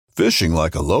Fishing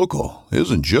like a local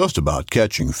isn't just about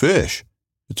catching fish.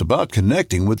 It's about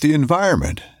connecting with the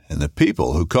environment and the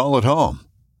people who call it home.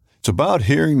 It's about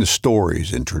hearing the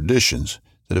stories and traditions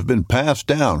that have been passed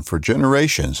down for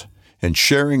generations and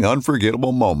sharing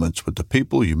unforgettable moments with the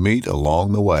people you meet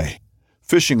along the way.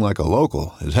 Fishing like a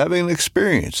local is having an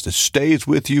experience that stays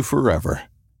with you forever.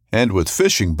 And with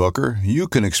Fishing Booker, you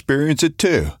can experience it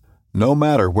too, no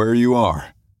matter where you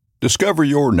are. Discover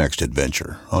your next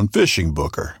adventure on Fishing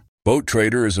Booker. Boat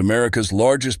Trader is America's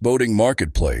largest boating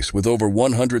marketplace with over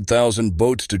 100,000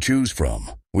 boats to choose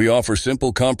from. We offer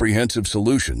simple, comprehensive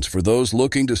solutions for those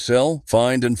looking to sell,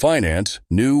 find, and finance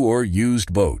new or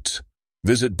used boats.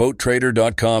 Visit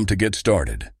BoatTrader.com to get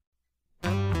started.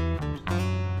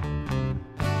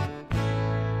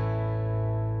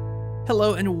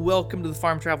 Hello and welcome to the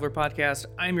Farm Traveler Podcast.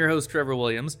 I'm your host, Trevor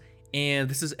Williams, and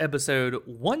this is episode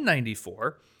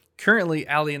 194. Currently,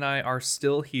 Allie and I are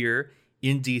still here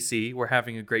in DC. We're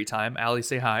having a great time. Allie,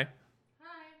 say hi.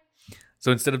 Hi.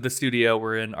 So instead of the studio,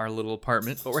 we're in our little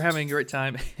apartment, but we're having a great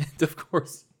time. And of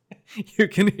course, you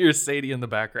can hear Sadie in the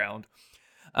background.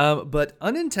 But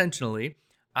unintentionally,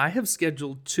 I have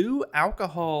scheduled 2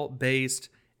 alcohol-based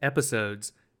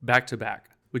episodes back to back,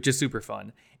 which is super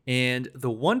fun. And the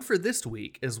one for this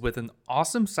week is with an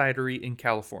awesome cidery in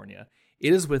California.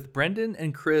 It is with Brendan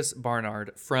and Chris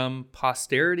Barnard from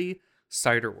Posterity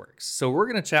Ciderworks. So we're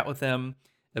going to chat with them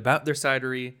about their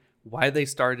cidery, why they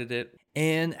started it,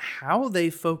 and how they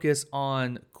focus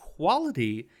on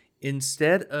quality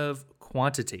instead of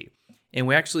quantity. And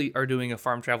we actually are doing a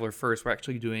Farm Traveler first. We're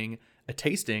actually doing a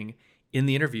tasting in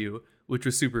the interview, which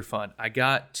was super fun. I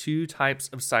got 2 types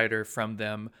of cider from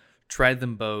them, tried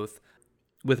them both.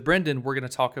 With Brendan, we're going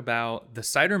to talk about the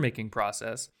cider making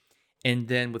process. And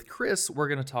then with Chris, we're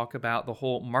going to talk about the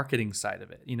whole marketing side of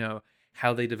it. You know,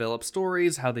 how they develop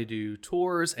stories, how they do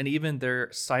tours, and even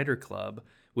their cider club,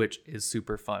 which is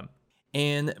super fun.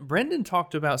 And Brendan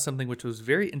talked about something which was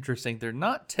very interesting. They're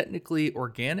not technically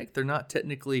organic. They're not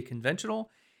technically conventional.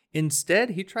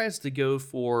 Instead, he tries to go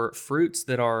for fruits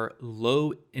that are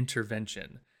low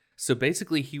intervention. So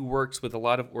basically, he works with a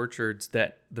lot of orchards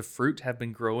that the fruit have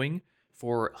been growing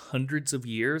for hundreds of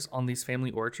years on these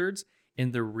family orchards,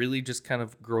 and they're really just kind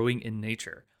of growing in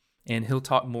nature. And he'll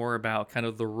talk more about kind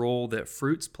of the role that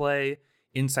fruits play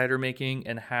in cider making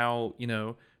and how, you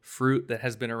know, fruit that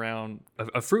has been around,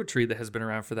 a fruit tree that has been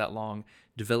around for that long,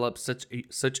 develops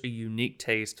such a unique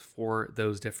taste for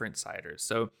those different ciders.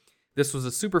 So this was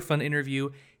a super fun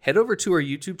interview. Head over to our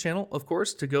YouTube channel, of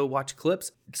course, to go watch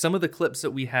clips. Some of the clips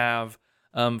that we have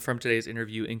from today's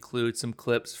interview include some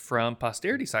clips from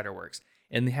Posterity Ciderworks.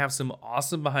 And they have some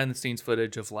awesome behind-the-scenes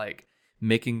footage of, like,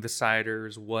 making the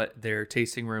ciders, what their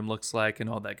tasting room looks like, and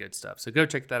all that good stuff. So go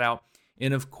check that out.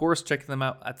 And, of course, check them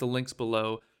out at the links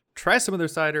below. Try some of their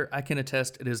cider. I can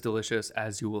attest it is delicious,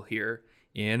 as you will hear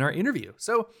in our interview.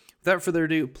 So without further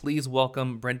ado, please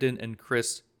welcome Brendan and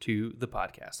Chris to the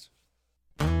podcast.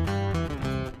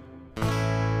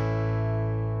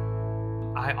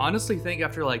 I honestly think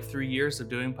after, like, 3 years of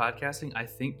doing podcasting, I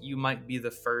think you might be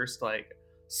the first, like,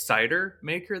 cider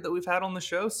maker that we've had on the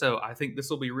show. So I think this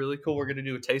will be really cool. We're going to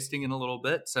do a tasting in a little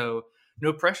bit, so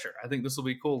no pressure. I think this will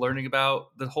be cool learning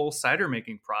about the whole cider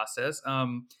making process.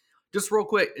 Just real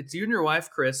quick, it's you and your wife,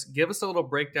 Chris. Give us a little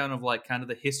breakdown of, like, kind of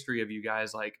the history of you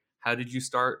guys. Like, how did you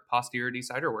start Posterity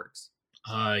Ciderworks?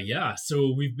 Yeah,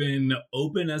 so we've been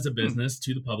open as a business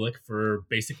to the public for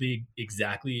basically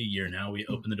exactly a year now. We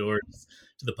opened the doors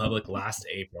to the public last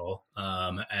April,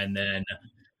 and then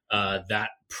that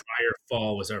prior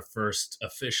fall was our first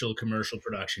official commercial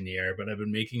production year. But I've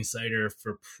been making cider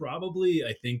for probably,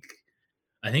 I think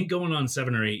going on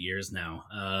 7 or 8 years now.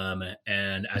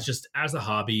 And as a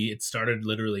hobby, it started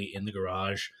literally in the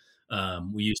garage.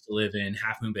 We used to live in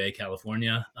Half Moon Bay,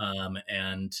 California,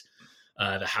 and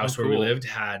the house where we lived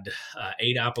had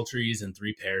 8 apple trees and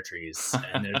 3 pear trees,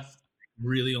 and there's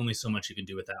really only so much you can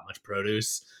do with that much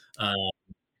produce.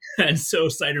 And so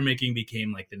cider making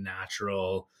became like the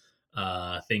natural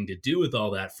thing to do with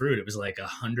all that fruit. It was like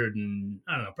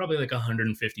probably like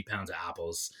 150 pounds of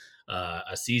apples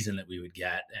a season that we would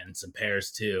get, and some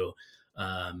pears too.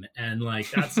 And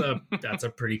like that's a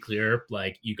pretty clear,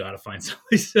 like, you got to find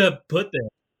someplace to put them.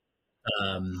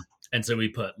 And so we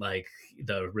put like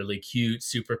the really cute,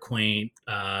 super quaint,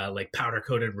 like powder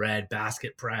coated red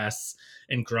basket press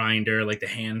and grinder, like the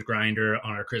hand grinder,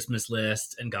 on our Christmas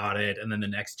list, and got it. And then the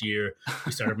next year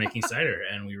we started making cider,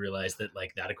 and we realized that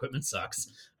like that equipment sucks.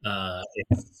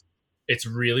 It's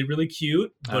really, really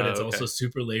cute, but it's also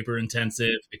super labor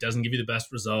intensive. It doesn't give you the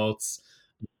best results.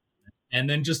 And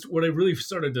then just what I really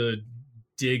started to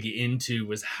dig into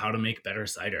was how to make better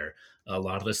cider. A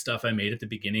lot of the stuff I made at the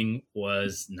beginning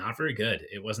was not very good.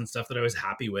 It wasn't stuff that I was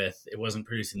happy with. It wasn't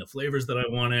producing the flavors that I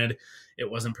wanted. It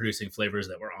wasn't producing flavors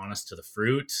that were honest to the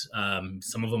fruit.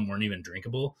 Some of them weren't even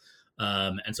drinkable.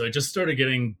 And so I just started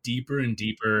getting deeper and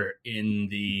deeper in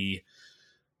the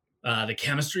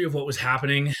chemistry of what was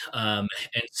happening, and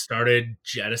started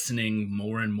jettisoning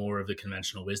more and more of the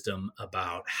conventional wisdom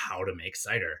about how to make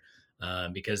cider.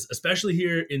 Because especially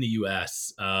here in the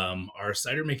US, our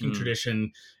cider making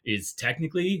tradition is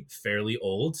technically fairly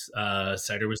old.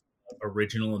 Cider was the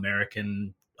original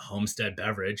American homestead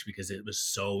beverage because it was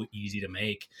so easy to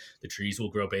make. The trees will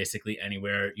grow basically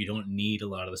anywhere. You don't need a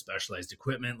lot of the specialized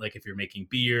equipment. Like if you're making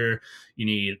beer, you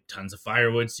need tons of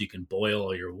firewood so you can boil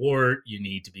all your wort. You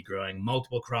need to be growing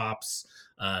multiple crops.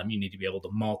 You need to be able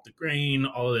to malt the grain.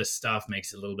 All of this stuff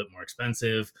makes it a little bit more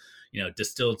expensive.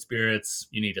 Distilled spirits,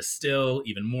 you need a still,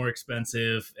 even more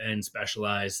expensive and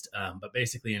specialized. But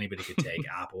basically anybody could take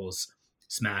apples,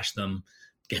 smash them,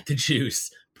 get the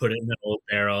juice, put it in an old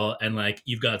barrel, and like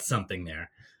you've got something there.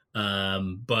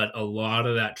 But a lot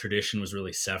of that tradition was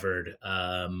really severed.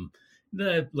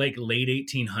 The like late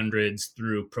 1800s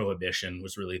through Prohibition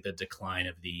was really the decline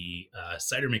of the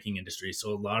cider making industry.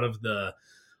 So a lot of the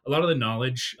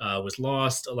knowledge was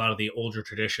lost. A lot of the older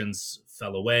traditions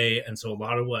fell away, and so a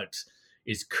lot of what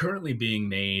is currently being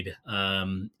made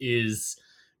is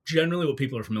generally what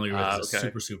people are familiar with as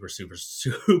a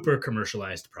super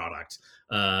commercialized product.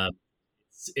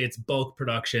 It's bulk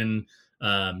production.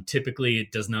 Typically,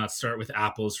 it does not start with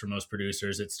apples for most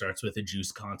producers. It starts with a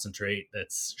juice concentrate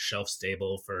that's shelf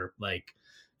stable for like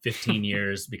 15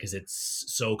 years because it's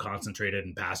so concentrated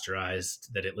and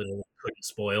pasteurized that it literally couldn't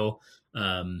spoil.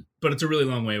 But it's a really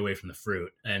long way away from the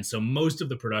fruit. And so most of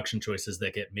the production choices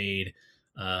that get made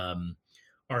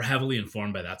are heavily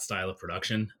informed by that style of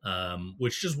production,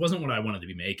 which just wasn't what I wanted to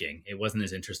be making. It wasn't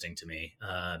as interesting to me.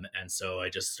 And so I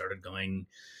just started going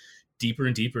deeper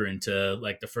and deeper into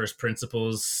like the first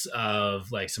principles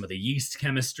of like some of the yeast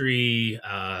chemistry,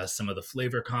 some of the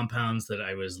flavor compounds that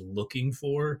I was looking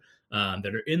for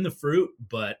that are in the fruit,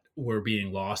 but were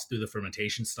being lost through the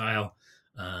fermentation style.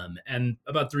 And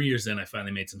about 3 years in, I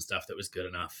finally made some stuff that was good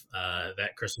enough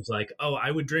that Chris was like, "Oh,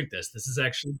 I would drink this. This is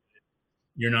actually,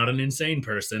 you're not an insane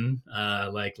person.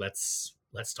 Like, let's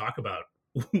talk about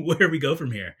where we go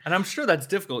from here." And I'm sure that's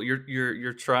difficult.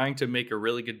 You're trying to make a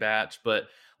really good batch, but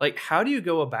like, how do you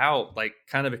go about like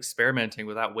kind of experimenting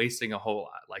without wasting a whole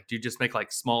lot? Like, do you just make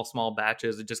like small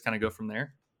batches and just kind of go from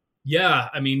there? Yeah,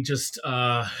 I mean, just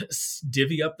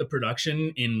divvy up the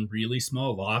production in really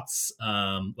small lots,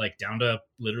 like down to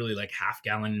literally like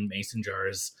half-gallon mason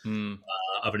jars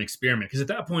of an experiment. Because at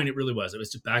that point, it was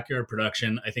just backyard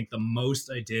production. I think the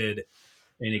most I did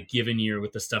in a given year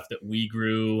with the stuff that we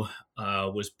grew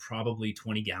was probably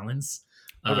 20 gallons.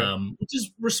 Which is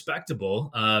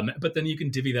respectable. But then you can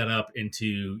divvy that up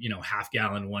into, half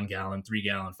gallon, 1 gallon, 3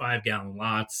 gallon, 5 gallon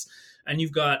lots. And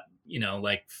you've got,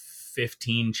 like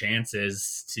 15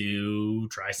 chances to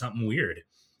try something weird.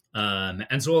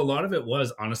 And so a lot of it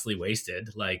was honestly wasted,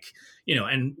 like,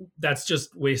 and that's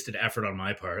just wasted effort on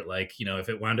my part. Like, if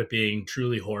it wound up being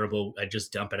truly horrible, I'd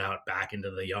just dump it out back into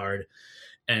the yard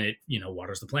and it,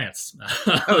 waters the plants.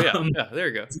 Oh yeah. Yeah. There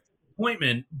you go.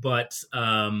 Disappointment, but,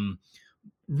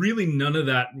 really none of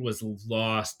that was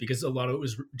lost because a lot of it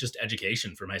was just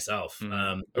education for myself.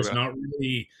 There's not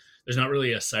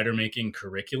really a cider making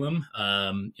curriculum.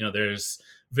 There's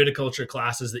viticulture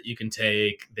classes that you can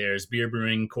take. There's beer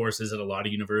brewing courses at a lot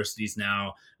of universities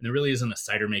now, and there really isn't a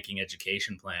cider making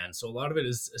education plan. So a lot of it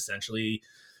is essentially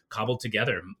cobbled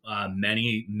together.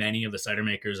 Many of the cider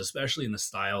makers, especially in the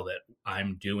style that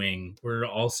I'm doing, we're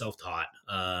all self-taught.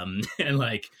 And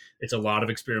like, it's a lot of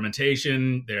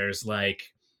experimentation. There's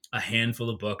like a handful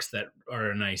of books that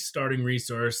are a nice starting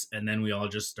resource. And then we all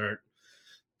just start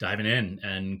diving in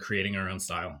and creating our own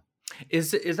style.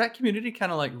 Is that community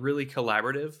kind of like really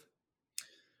collaborative?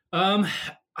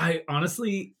 I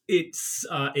honestly, it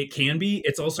can be.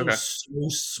 It's also so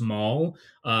small,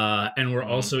 and we're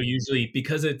also usually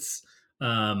because it's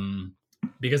farm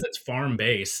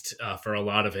based for a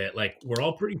lot of it. Like we're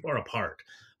all pretty far apart.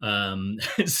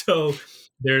 So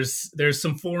there's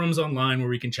some forums online where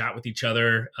we can chat with each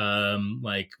other.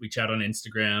 Like we chat on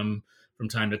Instagram from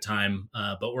time to time,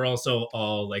 but we're also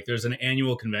all like, there's an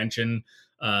annual convention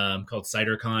called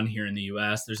CiderCon here in the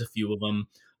US. There's a few of them.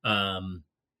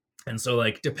 And so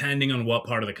like, depending on what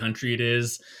part of the country it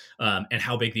is and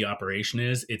how big the operation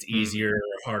is, it's easier or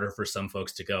harder for some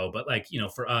folks to go. But like,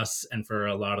 for us and for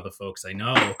a lot of the folks I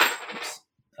know,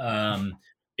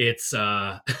 it's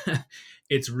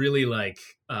it's really like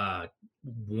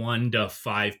 1 to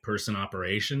 5 person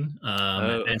operation.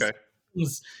 And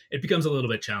it becomes a little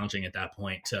bit challenging at that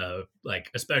point to, like,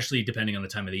 especially depending on the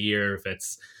time of the year. If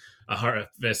it's a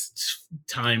harvest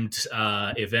timed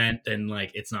event, then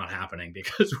like it's not happening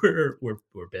because we're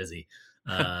busy.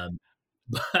 Um,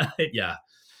 but yeah.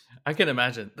 I can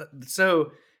imagine.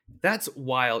 So that's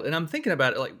wild. And I'm thinking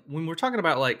about it like when we're talking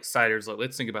about like ciders, like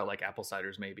let's think about like apple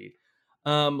ciders maybe.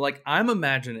 Like I'm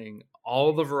imagining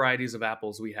all the varieties of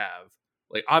apples we have.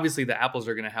 Like obviously the apples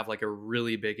are going to have like a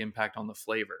really big impact on the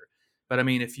flavor. But I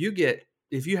mean, if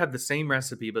you have the same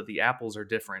recipe but the apples are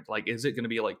different, like is it going to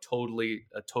be like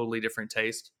a totally different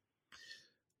taste?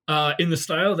 In the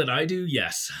style that I do,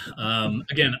 yes.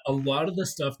 Again, a lot of the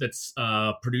stuff that's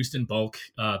produced in bulk,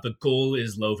 the goal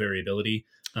is low variability.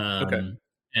 Okay.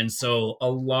 And so a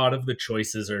lot of the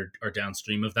choices are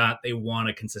downstream of that. They want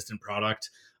a consistent product.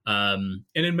 And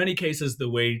in many cases, the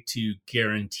way to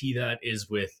guarantee that is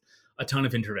with a ton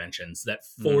of interventions that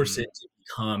force Mm, it to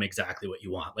become exactly what you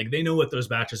want. Like they know what those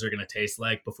batches are going to taste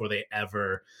like before they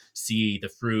ever see the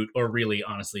fruit, or really,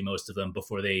 honestly, most of them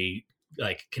before they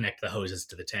like connect the hoses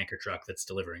to the tanker truck that's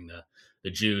delivering the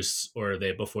juice, or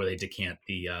they before they decant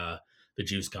the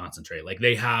juice concentrate. Like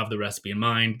they have the recipe in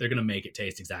mind. They're going to make it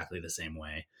taste exactly the same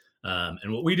way.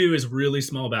 And what we do is really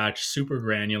small batch, super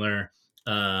granular,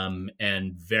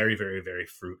 and very, very, very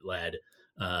fruit led.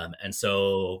 And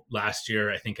so last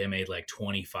year, I think I made like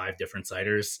 25 different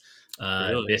ciders.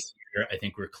 really? This year, I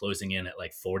think we're closing in at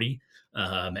like 40.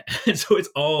 And so it's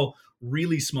all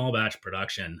really small batch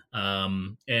production.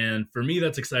 And for me,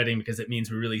 that's exciting because it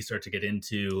means we really start to get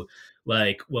into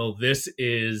like, well, this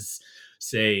is,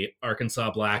 say,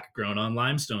 Arkansas black grown on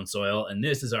limestone soil, and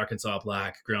this is Arkansas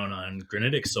black grown on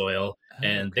granitic soil,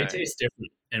 and they Okay. taste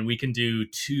different. And we can do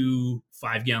 2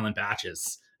 5-gallon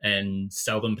batches and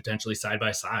sell them potentially side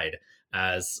by side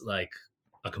as like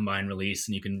a combined release,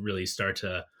 and you can really start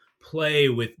to play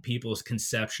with people's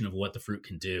conception of what the fruit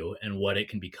can do and what it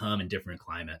can become in different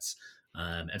climates.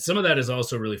 And some of that is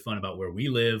also really fun about where we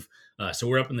live. So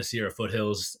we're up in the Sierra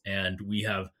foothills, and we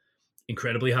have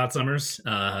incredibly hot summers,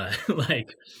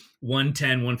 like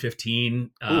 110,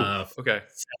 115 Oof. Okay.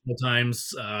 several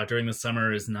times during the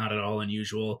summer is not at all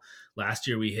unusual. Last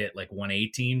year we hit like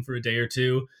 118 for a day or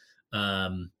two.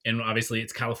 And obviously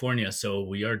it's California, so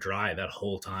we are dry that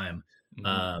whole time. Hmm.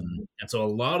 And so a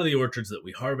lot of the orchards that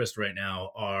we harvest right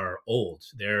now are old.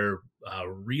 They're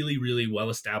really, really well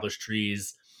established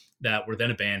trees that were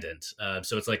then abandoned.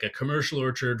 So it's like a commercial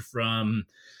orchard from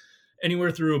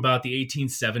anywhere through about the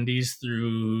 1870s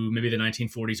through maybe the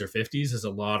 1940s or 50s is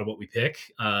a lot of what we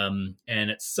pick. And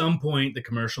at some point, the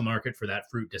commercial market for that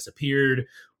fruit disappeared,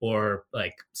 or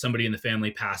like somebody in the family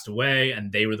passed away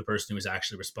and they were the person who was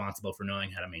actually responsible for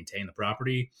knowing how to maintain the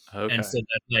property. And Okay. so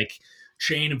that like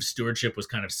chain of stewardship was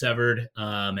kind of severed.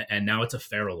 And now it's a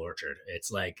feral orchard. It's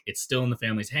like it's still in the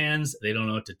family's hands. They don't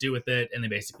know what to do with it, and they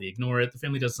basically ignore it. The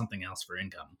family does something else for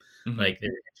income. Hmm. Like they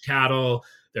ranch cattle,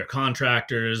 they're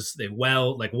contractors, they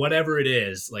like whatever it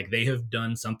is, like they have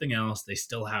done something else. They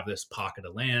still have this pocket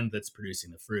of land that's producing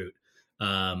the fruit.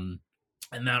 Um,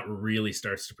 and that really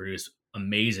starts to produce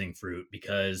amazing fruit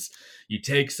because you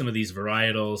take some of these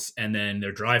varietals and then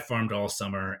they're dry farmed all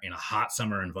summer in a hot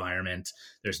summer environment.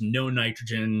 There's no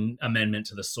nitrogen amendment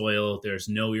to the soil, there's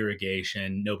no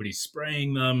irrigation, nobody's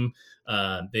spraying them.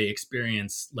 They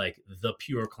experience like the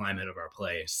pure climate of our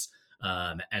place.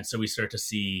 And so we start to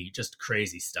see just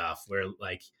crazy stuff where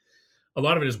like a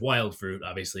lot of it is wild fruit,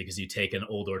 obviously, because you take an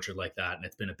old orchard like that and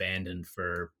it's been abandoned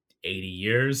for 80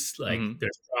 years. Like Hmm.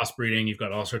 there's crossbreeding, you've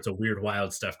got all sorts of weird,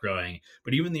 wild stuff growing.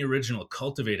 But even the original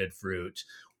cultivated fruit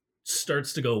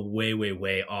starts to go way, way,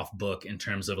 way off book in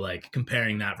terms of like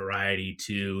comparing that variety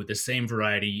to the same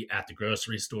variety at the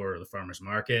grocery store or the farmer's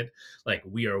market. Like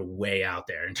we are way out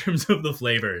there in terms of the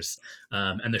flavors.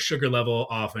 And the sugar level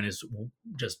often is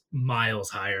just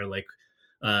miles higher. Like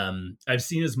I've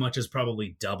seen as much as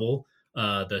probably double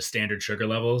the standard sugar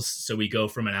levels. So we go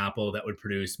from an apple that would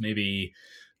produce maybe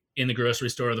in the grocery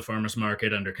store or the farmer's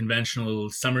market under conventional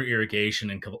summer irrigation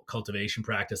and cultivation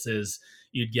practices,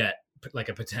 you'd get like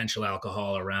a potential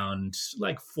alcohol around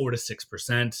like 4 to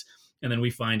 6%. And then we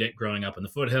find it growing up in the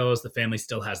foothills. The family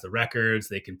still has the records.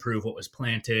 They can prove what was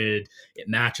planted. It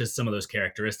matches some of those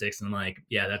characteristics. And like,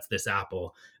 yeah, that's this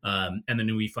apple. And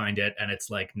then we find it and it's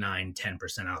like 9,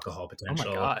 10% alcohol Oh my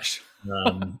potential. gosh.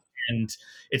 Um, and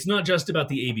it's not just about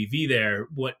the ABV there.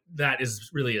 What that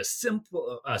is really a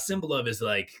symbol of is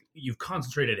like you've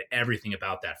concentrated everything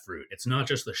about that fruit. It's not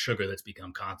just the sugar that's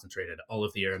become concentrated. All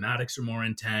of the aromatics are more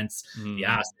intense. The Mm.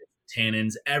 acids,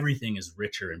 tannins, everything is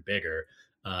richer and bigger.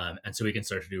 And so we can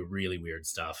start to do really weird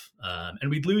stuff. And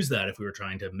we'd lose that if we were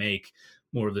trying to make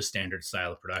more of the standard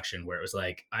style of production where it was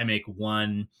like I make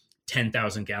one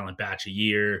 10,000 gallon batch a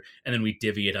year, and then we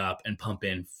divvy it up and pump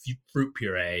in fruit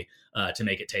puree to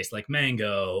make it taste like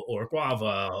mango or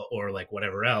guava or like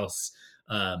whatever else.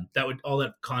 All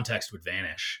that context would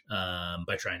vanish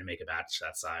by trying to make a batch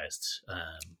that sized,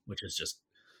 which is just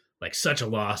like such a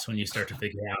loss when you start to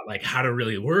figure out like how to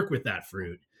really work with that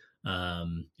fruit.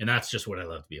 And that's just what I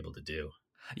love to be able to do.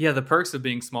 Yeah, the perks of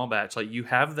being small batch, like you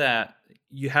have that,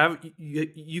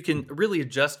 you can really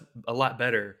adjust a lot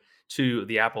better to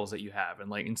the apples that you have, and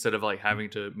like instead of like having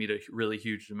to meet a really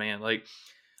huge demand, like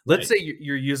let's say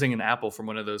you're using an apple from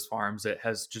one of those farms that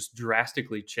has just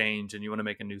drastically changed, and you want to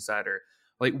make a new cider.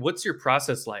 Like, what's your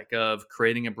process like of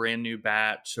creating a brand new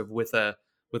batch of with an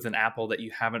apple that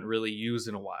you haven't really used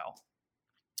in a while?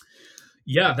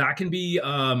 Yeah, that can be.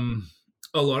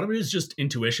 A lot of it is just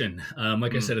intuition.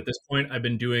 Like I said, at this point, I've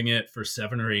been doing it for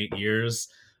 7 or 8 years.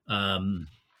 And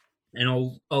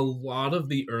a lot of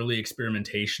the early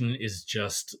experimentation is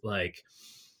just like,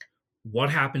 what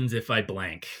happens if I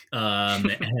blank?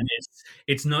 And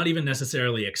it's not even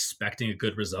necessarily expecting a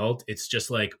good result. It's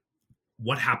just like,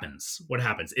 what happens? What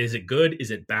happens? Is it good? Is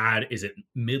it bad? Is it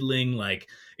middling? Like,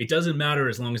 it doesn't matter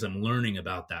as long as I'm learning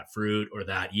about that fruit or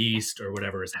that yeast or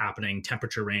whatever is happening,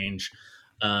 temperature range.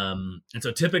 And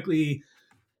so typically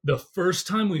the first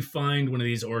time we find one of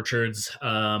these orchards,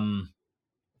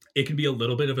 it can be a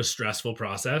little bit of a stressful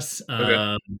process.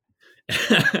 Okay.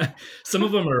 Some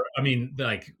of them are, I mean,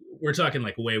 like we're talking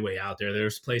like way out there.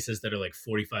 There's places that are like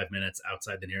 45 minutes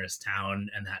outside the nearest town,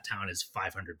 and that town is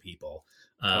 500 people.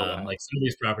 Wow. Like some of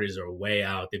these properties are way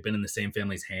out. They've been in the same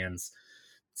family's hands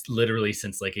literally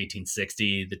since like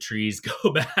 1860. The trees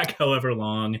go back however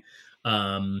long.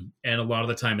 And a lot of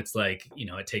the time it's like,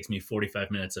 it takes me 45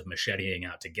 minutes of macheteing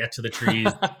out to get to the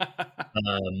trees.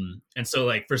 And so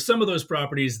like for some of those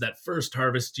properties, that first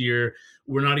harvest year,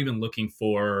 we're not even looking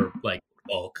for like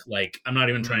bulk. Like I'm not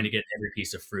even trying to get every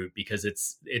piece of fruit, because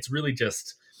it's really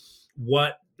just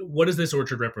what does this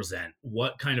orchard represent?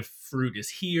 What kind of fruit is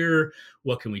here?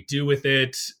 What can we do with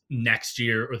it next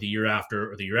year or the year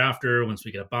after or the year after, once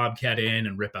we get a bobcat in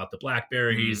and rip out the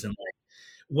blackberries? And like,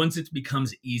 once it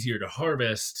becomes easier to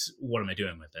harvest, what am I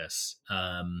doing with this?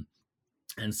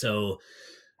 And so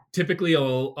typically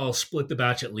I'll split the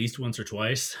batch at least once or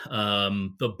twice.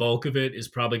 The bulk of it is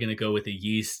probably going to go with a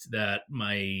yeast that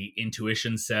my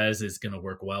intuition says is going to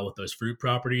work well with those fruit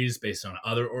properties based on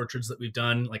other orchards that we've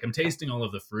done. Like I'm tasting all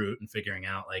of the fruit and figuring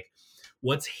out like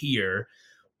what's here.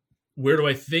 Where do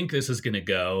I think this is going to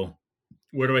go?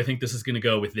 Where do I think this is going to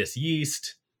go with this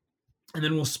yeast? And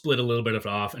then we'll split a little bit of it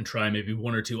off and try maybe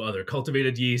 1 or 2 other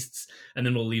cultivated yeasts. And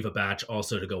then we'll leave a batch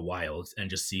also to go wild and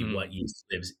just see what yeast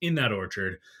lives in that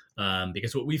orchard.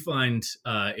 Because what we find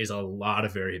is a lot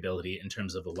of variability in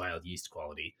terms of the wild yeast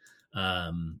quality.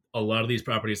 A lot of these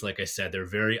properties, like I said, they're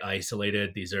very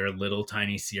isolated. These are little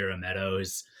tiny Sierra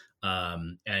meadows.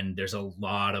 And there's a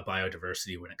lot of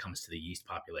biodiversity when it comes to the yeast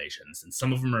populations. And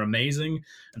some of them are amazing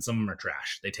and some of them are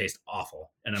trash. They taste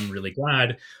awful. And I'm really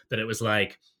glad that it was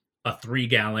like a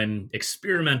 3-gallon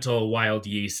experimental wild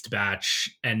yeast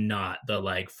batch and not the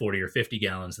like 40 or 50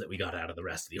 gallons that we got out of the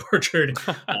rest of the orchard.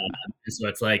 So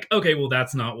it's like, okay, well,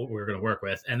 that's not what we're going to work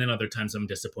with. And then other times I'm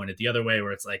disappointed the other way,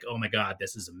 where it's like, oh my God,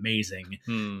 this is amazing.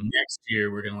 Next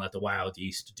year, we're going to let the wild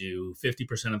yeast do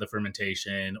 50% of the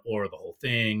fermentation or the whole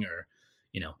thing, or,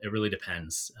 it really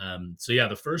depends. So yeah,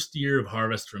 the first year of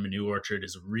harvest from a new orchard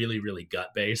is really, really gut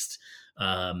based.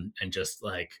 And just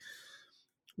like,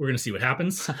 we're going to see what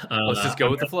happens. Let's just go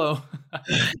with the flow.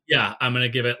 Yeah. I'm going to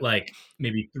give it like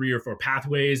maybe 3 or 4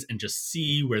 pathways and just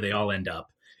see where they all end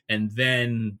up. And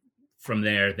then from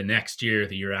there, the next year,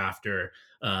 the year after,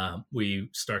 we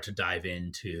start to dive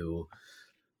into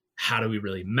how do we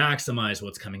really maximize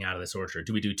what's coming out of this orchard?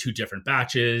 Do we do 2 different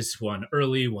batches, one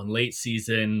early, one late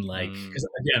season? Like, because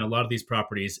again, a lot of these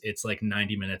properties, it's like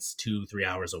 90 minutes, 2-3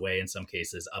 hours away in some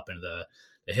cases up into the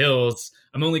hills.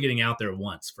 I'm only getting out there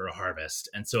once for a harvest.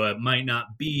 And so it might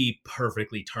not be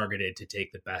perfectly targeted to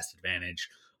take the best advantage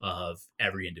of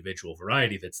every individual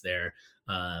variety that's there.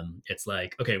 It's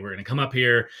like, okay, we're going to come up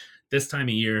here this time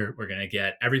of year. We're going to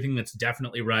get everything that's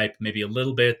definitely ripe, maybe a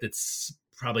little bit that's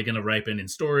probably going to ripen in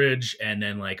storage. And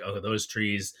then like, oh, those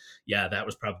trees, yeah, that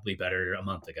was probably better a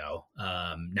month ago.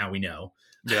 Now we know.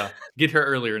 Yeah. Get here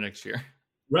earlier next year.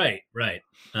 Right.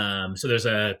 So there's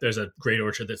a great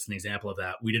orchard that's an example of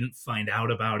that. We didn't find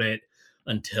out about it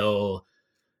until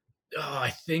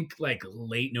I think like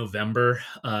late November.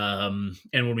 And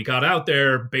when we got out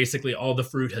there, basically all the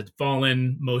fruit had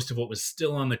fallen. Most of what was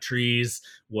still on the trees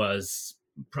was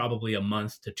probably a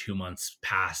month to 2 months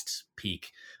past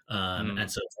peak.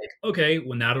 And so it's like, okay,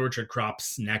 when that orchard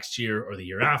crops next year or the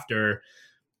year after,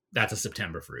 that's a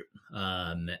September fruit.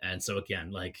 And so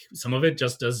again, like some of it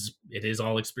just does, it is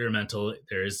all experimental.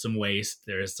 There is some waste,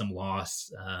 there is some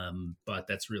loss. But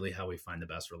that's really how we find the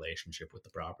best relationship with the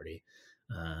property,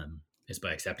 is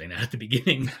by accepting that at the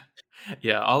beginning.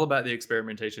 Yeah, all about the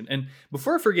experimentation. And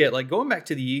before I forget, like going back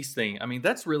to the yeast thing, I mean,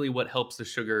 that's really what helps the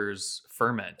sugars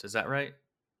ferment. Is that right?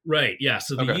 Right. Yeah.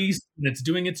 So the Okay. yeast, when it's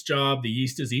doing its job, the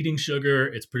yeast is eating sugar,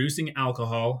 it's producing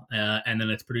alcohol, and then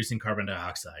it's producing carbon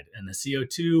dioxide. And the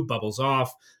CO2 bubbles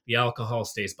off, the alcohol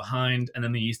stays behind, and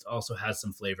then the yeast also has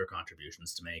some flavor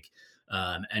contributions to make.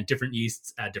 And different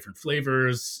yeasts add different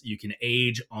flavors. You can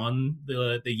age on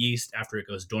the yeast after it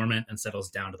goes dormant and settles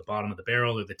down to the bottom of the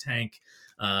barrel or the tank.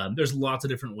 There's lots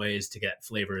of different ways to get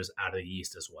flavors out of the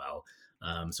yeast as well.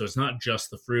 So it's not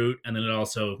just the fruit, and then it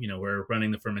also, we're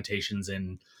running the fermentations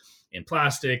in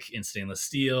plastic, in stainless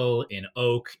steel, in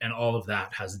oak, and all of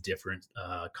that has different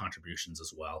contributions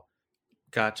as well.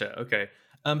 Gotcha. Okay.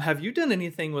 Have you done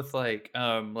anything with like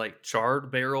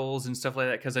charred barrels and stuff like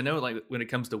that? Because I know like when it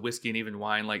comes to whiskey and even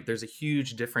wine, like there's a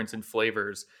huge difference in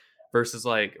flavors versus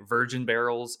like virgin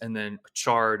barrels and then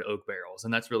charred oak barrels,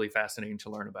 and that's really fascinating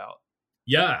to learn about.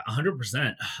 Yeah,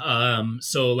 100%.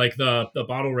 So like the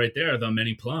bottle right there, the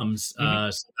many plums,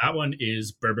 Hmm. so that one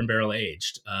is bourbon barrel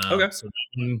aged. Okay. So that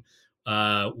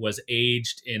one was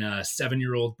aged in a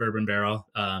 7-year-old bourbon barrel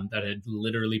that had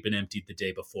literally been emptied the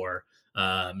day before.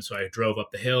 So I drove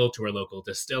up the hill to our local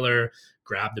distiller,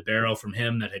 grabbed the barrel from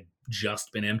him that had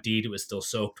just been emptied. It was still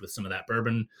soaked with some of that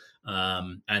bourbon,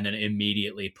 and then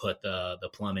immediately put the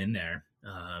plum in there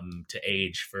to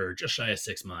age for just shy of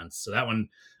 6 months. So that one,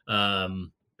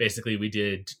 basically we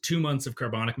did 2 months of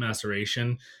carbonic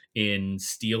maceration in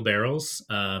steel barrels.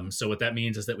 So what that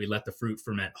means is that we let the fruit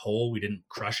ferment whole. We didn't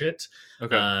crush it.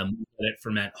 Okay. We let it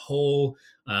ferment whole.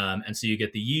 And so you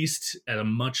get the yeast at a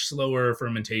much slower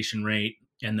fermentation rate.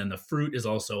 And then the fruit is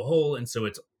also whole. And so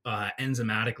it's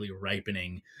enzymatically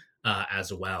ripening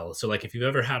as well. So like if you've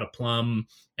ever had a plum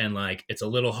and like it's a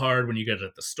little hard when you get it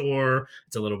at the store,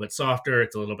 it's a little bit softer,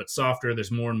 it's a little bit softer,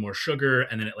 there's more and more sugar,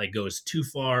 and then it like goes too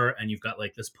far and you've got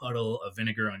like this puddle of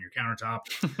vinegar on your countertop.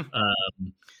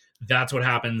 That's what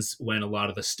happens when a lot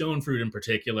of the stone fruit in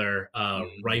particular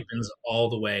ripens all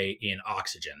the way in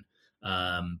oxygen.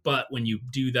 But when you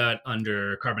do that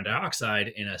under carbon dioxide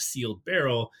in a sealed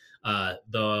barrel,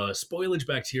 the spoilage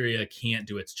bacteria can't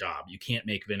do its job. You can't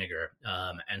make vinegar.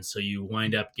 And so you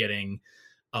wind up getting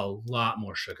a lot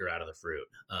more sugar out of the fruit.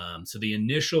 So the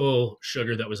initial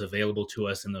sugar that was available to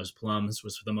us in those plums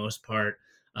was for the most part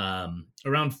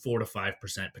around 4 to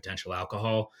 5% potential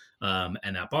alcohol.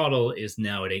 And that bottle is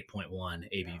now at 8.1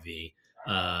 ABV.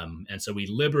 And so we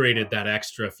liberated that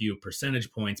extra few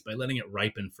percentage points by letting it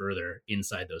ripen further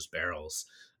inside those barrels.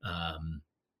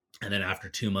 And then after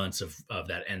 2 months of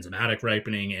that enzymatic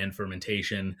ripening and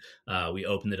fermentation, we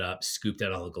opened it up, scooped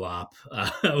out all the glop,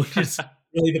 which is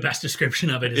really the best description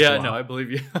of it is Yeah. glop. No, I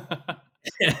believe you.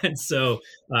 And so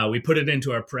we put it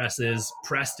into our presses,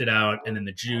 pressed it out, and then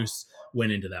the juice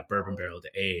went into that bourbon barrel to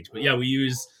age. But yeah, we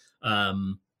use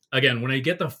again, when I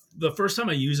get the first time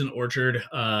I use an orchard,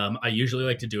 I usually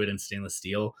like to do it in stainless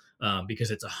steel because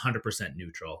it's 100%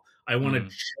 neutral. I want to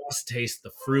just taste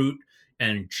the fruit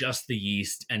and just the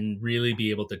yeast and really be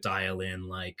able to dial in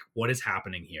like what is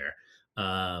happening here.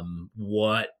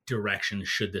 What direction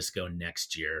should this go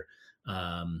next year?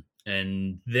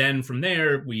 And then from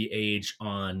there we age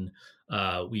on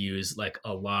we use like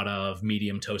a lot of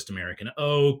medium toast American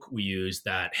oak. We use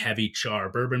that heavy char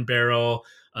bourbon barrel.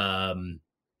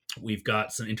 We've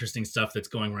got some interesting stuff that's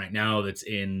going right now that's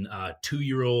in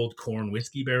 2-year-old corn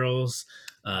whiskey barrels.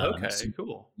 Okay.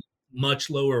 Cool. Much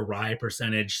lower rye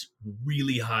percentage,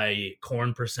 really high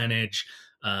corn percentage,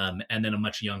 and then a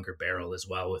much younger barrel as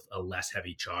well with a less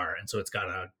heavy char. And so it's got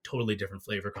a totally different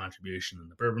flavor contribution than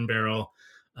the bourbon barrel.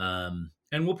 And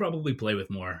we'll probably play with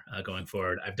more going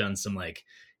forward. I've done some like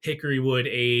hickory wood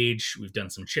age. We've done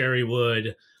some cherry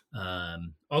wood,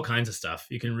 all kinds of stuff.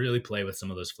 You can really play with some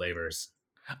of those flavors.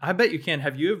 I bet you can.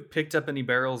 Have you picked up any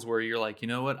barrels where you're like, you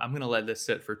know what, I'm going to let this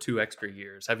sit for 2 extra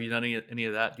years? Have you done any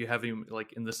of that? Do you have any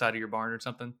like in the side of your barn or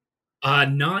something?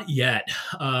 Not yet.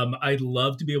 I'd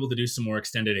love to be able to do some more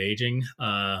extended aging,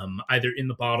 either in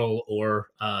the bottle or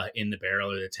in the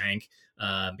barrel or the tank,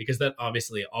 because that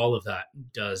obviously all of that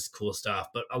does cool stuff.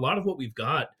 But a lot of what we've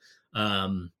got,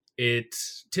 it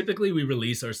typically we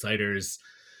release our ciders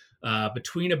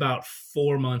between about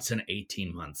 4 months and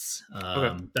 18 months.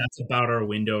 Okay. That's about our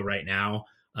window right now.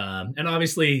 And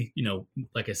obviously,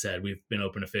 like I said, we've been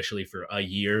open officially for a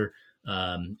year.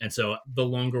 And so the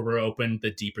longer we're open, the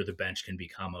deeper the bench can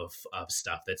become of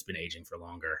stuff that's been aging for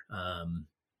longer.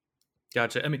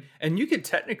 Gotcha. I mean, and you could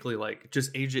technically like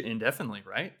just age it indefinitely,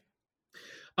 right?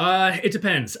 It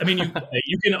depends. I mean,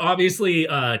 you can obviously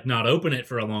not open it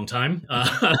for a long time,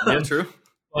 Yeah, true.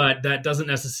 but that doesn't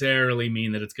necessarily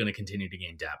mean that it's going to continue to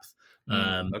gain depth.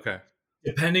 Um, Okay.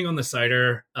 Depending on the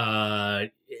cider,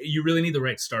 you really need the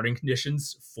right starting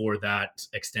conditions for that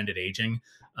extended aging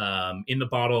in the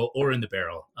bottle or in the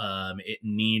barrel. It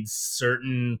needs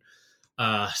certain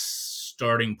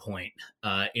starting point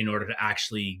in order to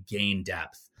actually gain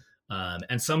depth.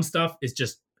 And some stuff is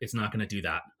just, it's not going to do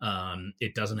that.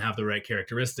 It doesn't have the right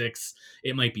characteristics.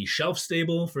 It might be shelf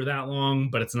stable for that long,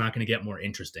 but it's not going to get more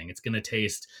interesting. It's going to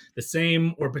taste the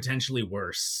same or potentially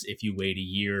worse if you wait a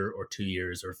year or 2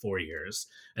 years or 4 years.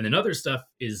 And then other stuff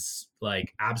is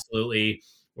like, absolutely,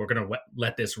 we're going to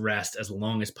let this rest as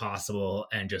long as possible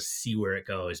and just see where it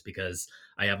goes, because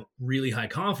I have really high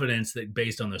confidence that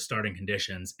based on those starting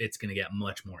conditions, it's going to get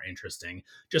much more interesting,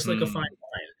 just like a fine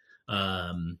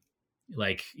wine.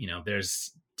 Like,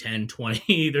 there's 10,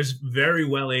 20, there's very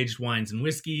well-aged wines and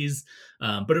whiskeys,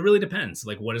 but it really depends.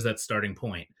 Like, what is that starting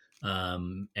point?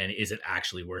 And is it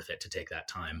actually worth it to take that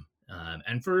time?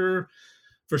 And for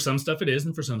some stuff it is,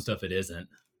 and for some stuff it isn't.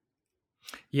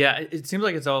 Yeah, it seems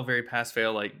like it's all very pass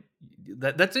fail. Like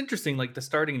that's interesting. Like the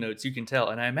starting notes, you can tell,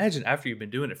 and I imagine after you've been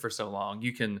doing it for so long,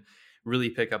 you can really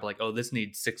pick up like, oh, this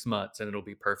needs 6 months and it'll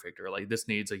be perfect, or like this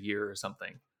needs a year or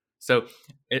something. So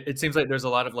it seems like there's a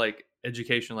lot of like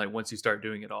education, like once you start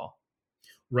doing it all.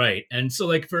 Right. And so,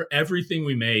 like, for everything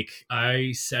we make,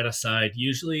 I set aside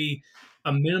usually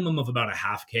a minimum of about a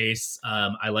half case.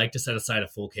 I like to set aside a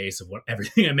full case of what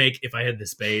everything I make if I had the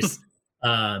space.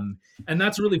 And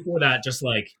that's really for that. Just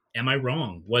like, am I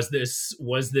wrong? Was this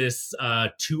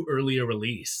too early a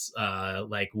release?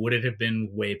 Like, would it have been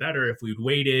way better if we'd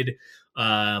waited?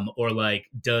 Or like,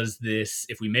 does this,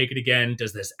 if we make it again,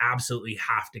 does this absolutely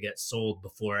have to get sold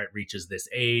before it reaches this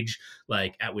age?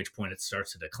 Like, at which point it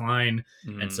starts to decline.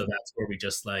 And so that's where we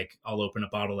just like, I'll open a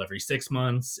bottle every 6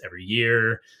 months, every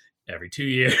year, every 2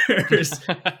 years. Yeah.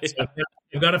 So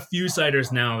I've got a few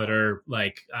ciders now that are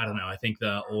like, I don't know, I think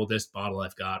the oldest bottle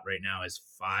I've got right now is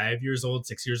 5 years old,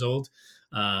 6 years old.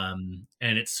 And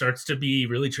it starts to be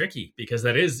really tricky because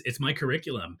it's my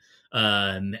curriculum.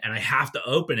 And I have to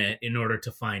open it in order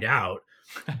to find out.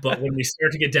 But when we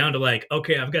start to get down to like,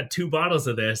 okay, I've got 2 bottles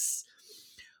of this,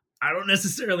 I don't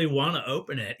necessarily want to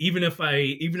open it, even if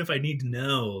I need to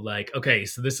know, like, okay,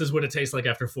 so this is what it tastes like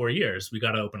after 4 years. We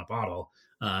got to open a bottle.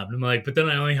 And I'm like, but then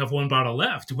I only have 1 bottle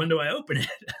left. When do I open it?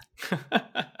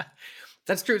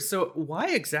 That's true. So why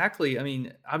exactly? I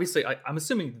mean, obviously, I'm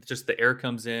assuming just the air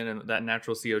comes in and that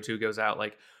natural CO2 goes out.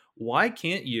 Like, why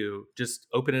can't you just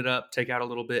open it up, take out a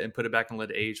little bit, and put it back and let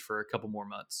it age for a couple more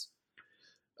months?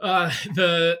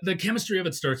 The chemistry of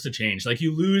it starts to change. Like,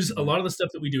 you lose a lot of the stuff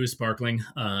that we do is sparkling.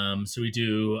 So we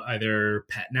do either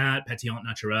pétillant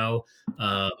naturel,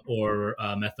 or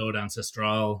méthode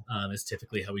ancestrale is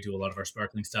typically how we do a lot of our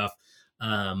sparkling stuff.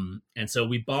 And so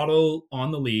we bottle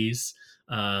on the lees.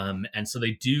 And so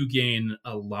they do gain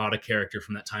a lot of character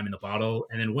from that time in the bottle.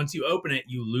 And then once you open it,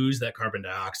 you lose that carbon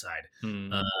dioxide.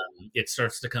 It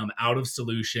starts to come out of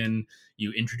solution.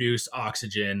 You introduce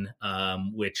oxygen,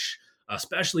 which,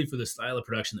 especially for the style of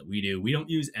production that we do, we don't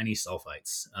use any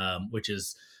sulfites, which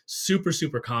is super,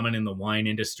 super common in the wine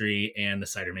industry and the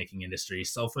cider making industry.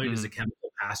 Sulfite is a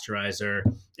chemical pasteurizer.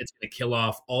 It's going to kill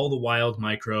off all the wild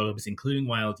microbes, including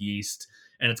wild yeast,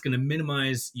 and it's going to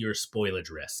minimize your spoilage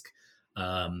risk,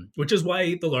 which is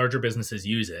why the larger businesses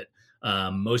use it.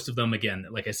 Most of them, again,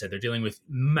 like I said, they're dealing with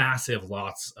massive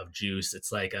lots of juice.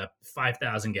 It's like a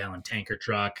 5,000 gallon tanker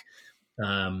truck.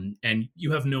 And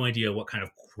you have no idea what kind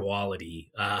of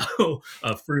quality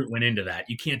of fruit went into that.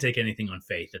 You can't take anything on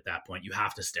faith at that point. You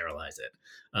have to sterilize it.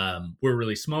 We're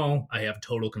really small. I have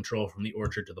total control from the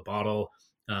orchard to the bottle.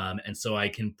 And so I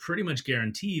can pretty much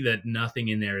guarantee that nothing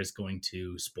in there is going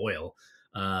to spoil.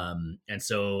 And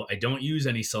so I don't use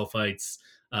any sulfites.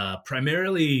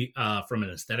 Primarily from an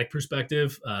aesthetic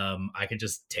perspective, I can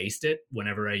just taste it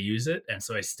whenever I use it. And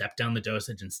so I step down the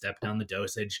dosage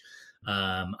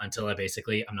until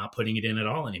I'm not putting it in at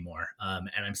all anymore.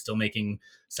 And I'm still making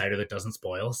cider that doesn't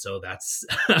spoil. So that's,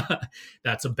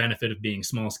 that's a benefit of being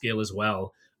small scale as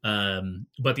well.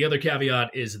 But the other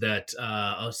caveat is that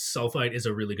a sulfite is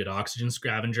a really good oxygen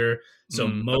scavenger. So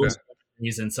most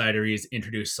and cideries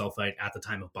introduce sulfite at the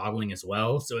time of bottling as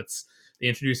well. So they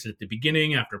introduce it at the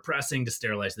beginning after pressing to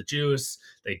sterilize the juice.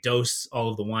 They dose all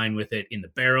of the wine with it in the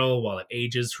barrel while it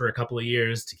ages for a couple of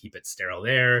years to keep it sterile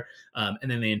there.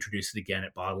 And then they introduce it again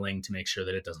at bottling to make sure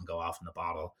that it doesn't go off in the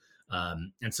bottle.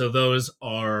 And so those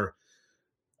are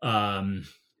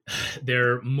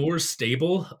They're more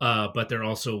stable, but they're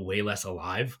also way less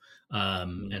alive.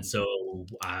 And Mm. so,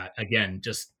 again,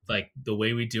 just like the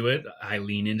way we do it, I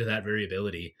lean into that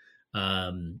variability.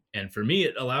 And for me,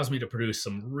 it allows me to produce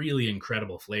some really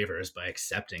incredible flavors by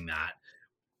accepting that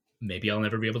maybe I'll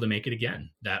never be able to make it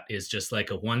again. That is just like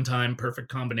a one time perfect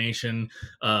combination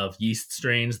of yeast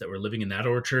strains that were living in that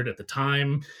orchard at the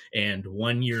time and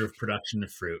 1 year of production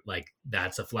of fruit. Like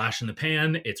that's a flash in the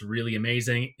pan. It's really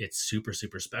amazing. It's super,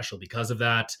 super special because of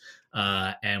that.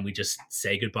 And we just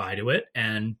say goodbye to it,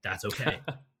 and that's okay.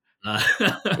 Uh,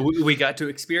 We got to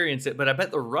experience it, but I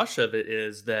bet the rush of it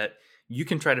is that you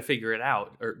can try to figure it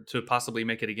out or to possibly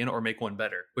make it again or make one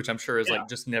better, which I'm sure is yeah, like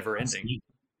just never ending. absolutely.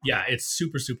 Yeah, it's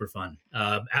super, super fun.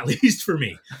 At least for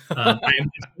me. It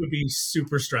would be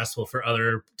super stressful for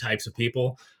other types of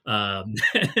people. And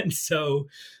so,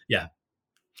 yeah.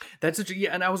 That's such a,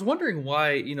 yeah, and I was wondering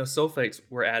why sulfates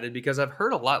were added because I've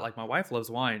heard a lot. Like my wife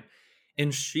loves wine,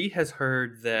 and she has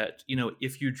heard that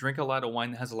if you drink a lot of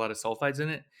wine that has a lot of sulfites in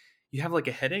it, you have like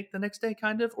a headache the next day,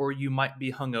 kind of, or you might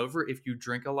be hungover if you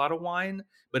drink a lot of wine.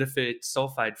 But if it's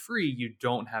sulfite free, you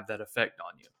don't have that effect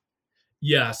on you.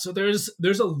 Yeah, so there's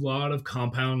a lot of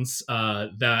compounds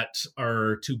that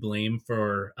are to blame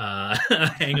for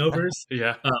hangovers,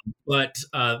 Yeah. but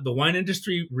the wine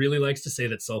industry really likes to say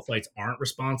that sulfites aren't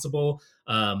responsible.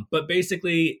 But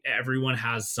basically, everyone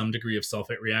has some degree of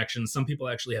sulfite reaction. Some people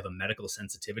actually have a medical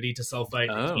sensitivity to sulfite; they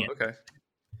Oh, can't. okay.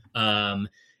 Um,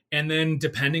 and then,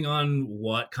 depending on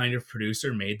what kind of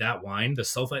producer made that wine, the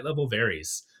sulfite level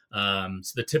varies. So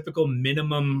the typical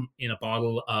minimum in a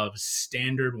bottle of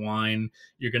standard wine,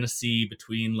 you're going to see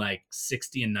between like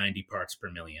 60 and 90 parts per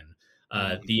million.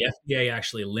 Mm. The FDA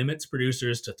actually limits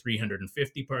producers to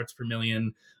 350 parts per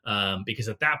million because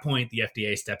at that point, the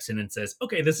FDA steps in and says,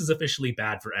 okay, this is officially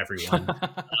bad for everyone.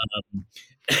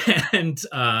 and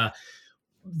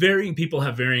varying people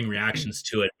have varying reactions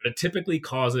to it, but it typically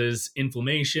causes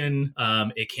inflammation.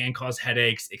 It can cause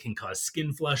headaches. It can cause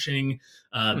skin flushing.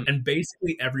 Hmm. And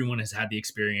basically, everyone has had the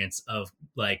experience of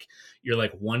like you're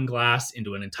like one glass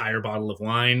into an entire bottle of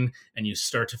wine, and you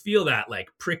start to feel that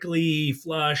like prickly,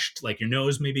 flushed, like your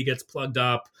nose maybe gets plugged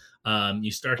up.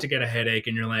 You start to get a headache,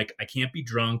 and you're like, I can't be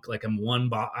drunk. Like I'm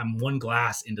one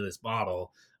glass into this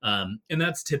bottle. And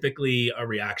that's typically a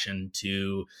reaction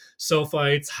to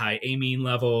sulfites, high amine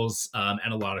levels,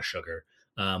 and a lot of sugar,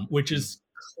 which Mm. is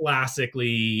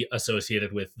classically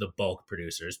associated with the bulk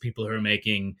producers, people who are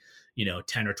making,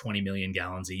 10 or 20 million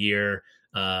gallons a year.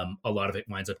 A lot of it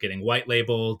winds up getting white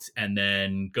labeled and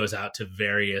then goes out to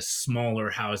various smaller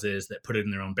houses that put it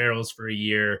in their own barrels for a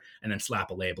year and then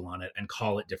slap a label on it and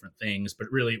call it different things.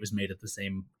 But really, it was made at the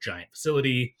same giant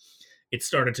facility. It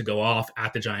started to go off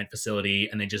at the giant facility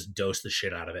and they just dosed the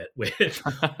shit out of it with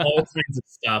all kinds of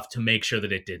stuff to make sure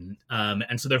that it didn't.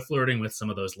 And so they're flirting with some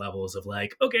of those levels of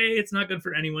like, okay, it's not good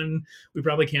for anyone. We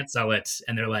probably can't sell it.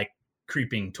 And they're like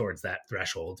creeping towards that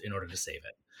threshold in order to save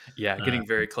it. Yeah, Uh, getting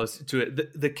very close to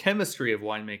it. The chemistry of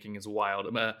winemaking is wild.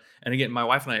 And again, my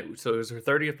wife and I, so it was her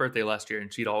 30th birthday last year,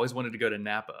 and she'd always wanted to go to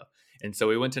Napa. And so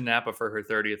we went to Napa for her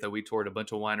 30th, and we toured a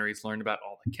bunch of wineries, learned about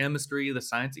all the chemistry, the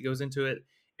science that goes into it.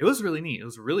 It was really neat. It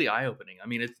was really eye opening. I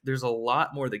mean, there's a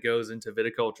lot more that goes into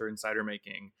viticulture and cider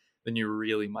making than you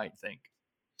really might think.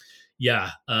 Yeah.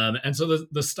 And so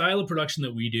the style of production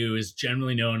that we do is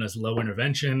generally known as low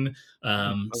intervention.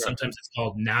 Okay. Sometimes it's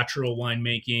called natural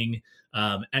winemaking.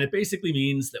 And it basically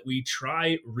means that we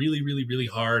try really, really, really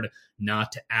hard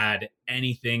not to add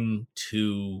anything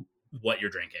to what you're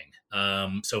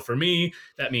drinking. So for me,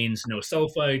 that means no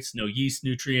sulfites, no yeast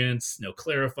nutrients, no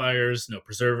clarifiers, no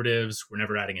preservatives. We're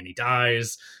never adding any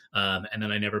dyes. And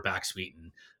then I never back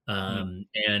sweeten. Mm.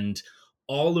 And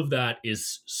all of that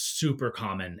is super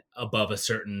common above a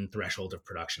certain threshold of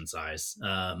production size.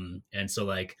 And so,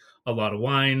 like, a lot of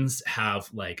wines have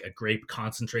like a grape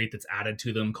concentrate that's added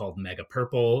to them called mega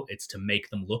purple. It's to make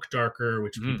them look darker,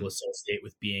 which people Mm. associate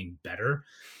with being better.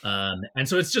 And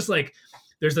so, it's just like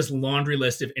there's this laundry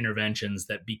list of interventions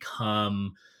that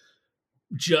become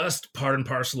just part and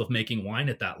parcel of making wine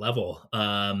at that level.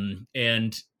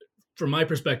 And from my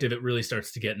perspective, it really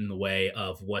starts to get in the way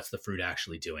of what's the fruit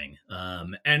actually doing.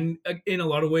 And in a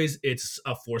lot of ways, it's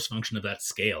a force function of that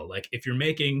scale. Like if you're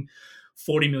making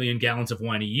 40 million gallons of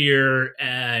wine a year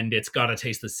and it's got to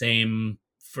taste the same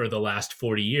for the last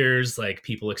 40 years, like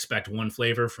people expect one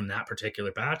flavor from that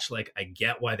particular batch. Like I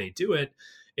get why they do it.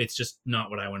 It's just not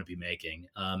what I want to be making.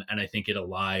 And I think it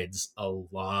elides a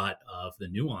lot of the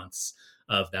nuance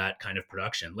of that kind of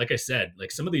production. Like I said,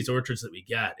 like some of these orchards that we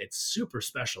get, it's super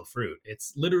special fruit.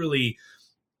 It's literally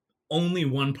only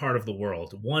one part of the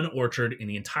world, one orchard in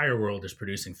the entire world is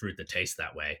producing fruit that tastes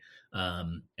that way.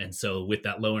 And so with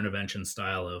that low intervention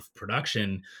style of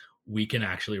production, we can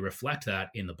actually reflect that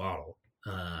in the bottle.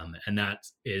 And that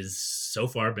is so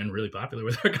far been really popular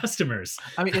with our customers.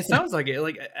 I mean, it sounds like it.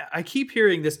 Like I keep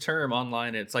hearing this term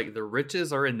online. It's like the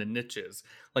riches are in the niches.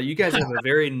 Like you guys have a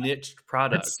very niched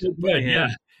product. That's so good, yeah.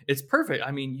 It's perfect.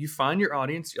 I mean, you find your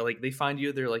audience. Like they find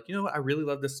you. They're like, you know what? I really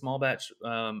love this small batch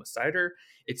cider.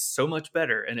 It's so much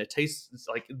better, and it tastes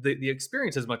like the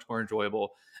experience is much more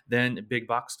enjoyable than big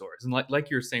box stores. And like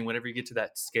you're saying, whenever you get to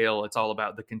that scale, it's all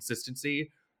about the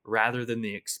consistency rather than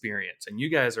the experience. And you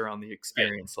guys are on the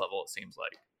experience level, it seems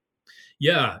like.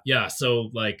 Yeah. So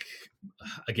like,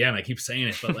 again, I keep saying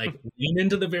it, but like lean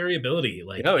into the variability.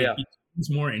 Like, oh yeah, it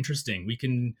becomes more interesting.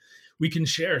 We can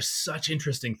share such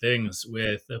interesting things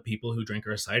with the people who drink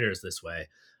our ciders this way.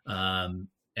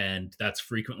 And that's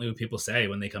frequently what people say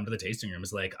when they come to the tasting room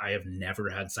is like, I have never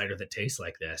had cider that tastes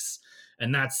like this.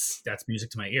 And that's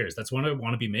music to my ears. That's what I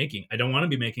want to be making. I don't want to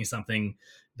be making something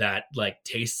that like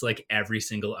tastes like every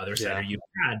single other cider you've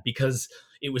had, because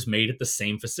it was made at the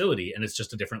same facility and it's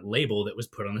just a different label that was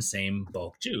put on the same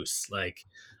bulk juice. Like,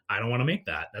 I don't want to make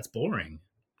that. That's boring.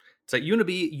 It's like you want to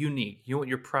be unique. You want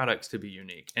your products to be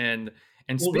unique. And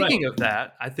speaking of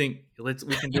that, I think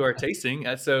we can do our tasting.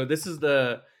 So this is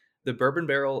the bourbon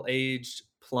barrel aged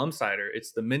plum cider.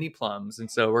 It's the mini plums. And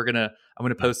so I'm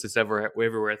gonna post this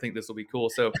everywhere. I think this will be cool.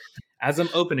 So as I'm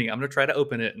opening, I'm gonna try to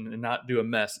open it and not do a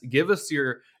mess. Give us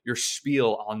your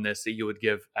spiel on this that you would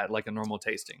give at like a normal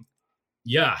tasting.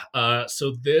 Yeah.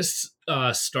 So this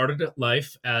started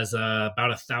life as about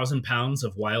 1,000 pounds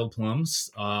of wild plums,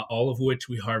 all of which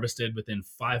we harvested within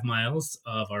 5 miles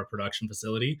of our production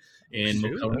facility in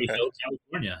McCullough Hill,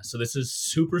 California. So this is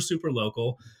super, super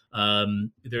local.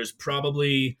 There's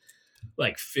probably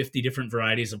like 50 different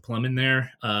varieties of plum in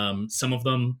there. Some of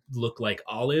them look like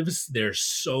olives. They're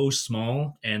so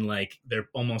small and like they're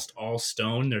almost all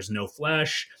stone. There's no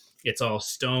flesh. It's all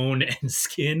stone and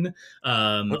skin.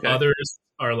 Others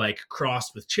are like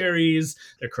crossed with cherries.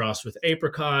 They're crossed with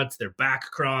apricots. They're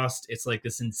back crossed. It's like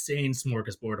this insane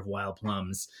smorgasbord of wild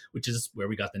plums, which is where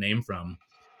we got the name from.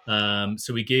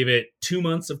 So we gave it 2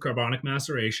 months of carbonic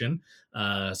maceration.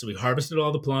 So we harvested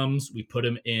all the plums. We put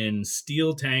them in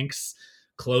steel tanks,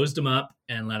 closed them up,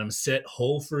 and let them sit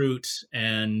whole fruit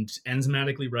and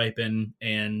enzymatically ripen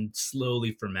and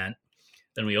slowly ferment.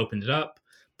 Then we opened it up,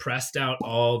 pressed out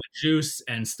all the juice,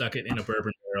 and stuck it in a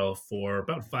bourbon barrel for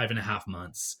about 5.5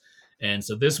 months. And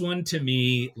so this one, to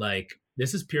me, like,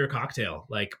 this is pure cocktail.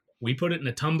 Like, we put it in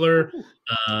a tumbler,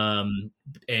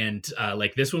 and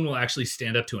like this one will actually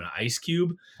stand up to an ice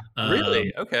cube.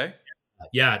 Really? Okay.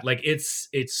 Yeah, like it's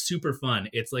super fun.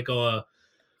 It's like a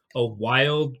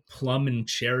wild plum and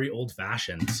cherry old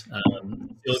fashioned.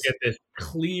 You'll get this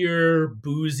clear,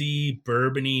 boozy,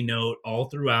 bourbony note all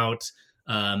throughout.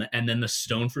 And then the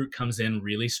stone fruit comes in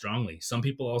really strongly. Some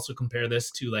people also compare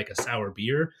this to like a sour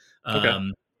beer.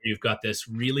 You've got this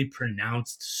really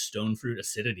pronounced stone fruit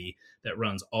acidity that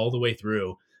runs all the way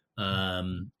through.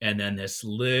 And then this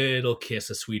little kiss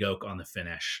of sweet oak on the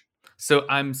finish. So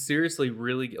I'm seriously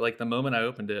really, like, the moment I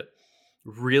opened it,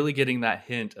 really getting that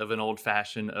hint of an old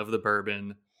fashioned, of the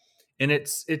bourbon. And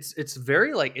it's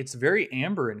very, like, it's very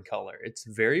amber in color. It's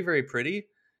very, very pretty.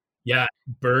 Yeah,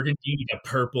 burgundy to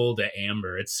purple to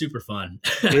amber. It's super fun.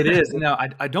 It is. Now,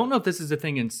 I don't know if this is a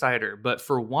thing in cider, but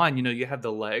for wine, you have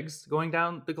the legs going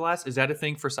down the glass. Is that a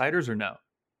thing for ciders or no?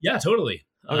 Yeah, totally.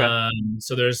 Okay.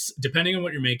 So there's, depending on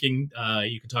what you're making,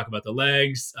 you can talk about the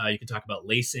legs. You can talk about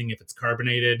lacing if it's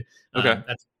carbonated. Okay.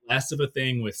 That's less of a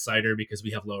thing with cider because we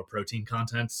have lower protein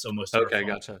content. So most of our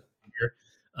gotcha.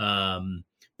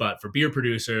 But for beer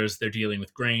producers, they're dealing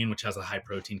with grain, which has a high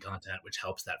protein content, which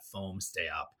helps that foam stay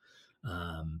up.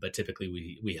 But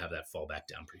typically we have that fall back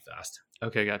down pretty fast.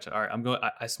 Okay, gotcha. All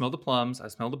right, I smell the plums, I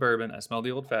smell the bourbon, I smell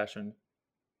the old fashioned.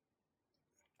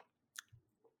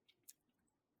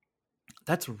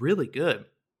 That's really good.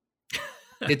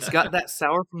 It's got that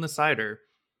sour from the cider,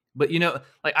 but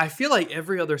like, I feel like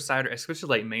every other cider,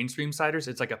 especially like mainstream ciders,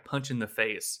 it's like a punch in the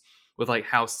face with like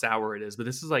how sour it is. But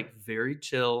this is like very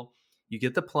chill. You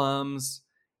get the plums.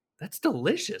 That's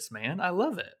delicious, man. I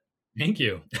love it. Thank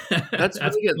you. That's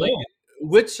really good. Like,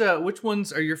 which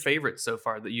ones are your favorites so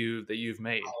far that you've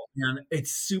made? Oh, man,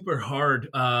 it's super hard.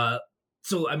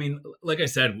 So I mean, like I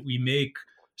said, we make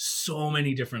so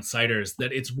many different ciders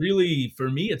that it's really,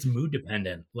 for me, it's mood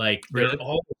dependent. Like they're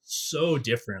all so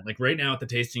different. Like right now at the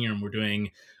tasting room, we're doing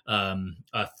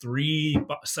a 3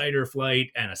 cider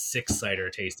flight and a 6 cider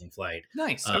tasting flight.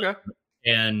 Nice. Okay.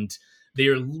 And they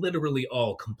are literally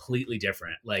all completely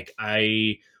different. Like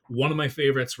One of my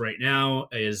favorites right now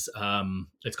is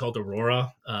it's called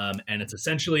Aurora, and it's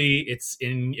essentially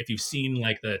if you've seen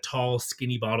like the tall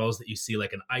skinny bottles that you see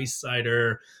like an ice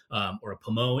cider or a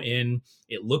pommeau in,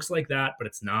 it looks like that, but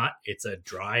it's not. It's a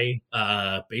dry,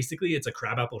 basically it's a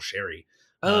crabapple sherry.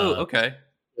 Oh, okay.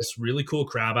 This really cool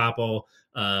crabapple.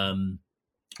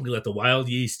 We let the wild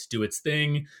yeast do its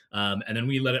thing, and then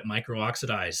we let it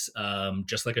micro-oxidize,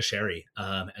 just like a sherry.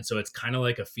 And so it's kind of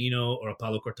like a fino or a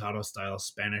palo cortado style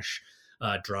Spanish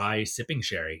dry sipping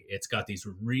sherry. It's got these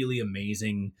really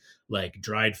amazing like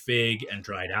dried fig and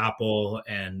dried apple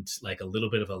and like a little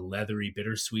bit of a leathery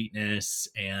bittersweetness,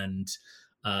 and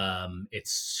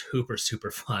it's super, super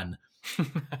fun.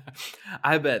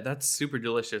 I bet that's super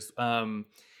delicious.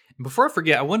 Before I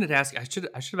forget, I wanted to ask. I should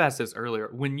have asked this earlier.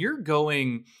 When you're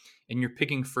going and you're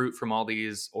picking fruit from all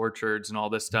these orchards and all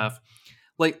this stuff,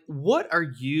 like what are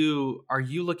you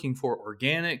looking for?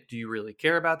 Organic? Do you really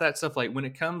care about that stuff? Like when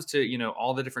it comes to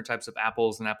all the different types of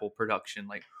apples and apple production,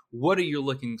 like what are you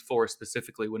looking for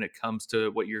specifically when it comes to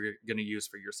what you're going to use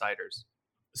for your ciders?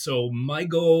 So my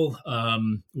goal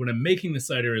when I'm making the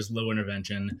cider is low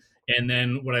intervention. And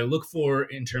then what I look for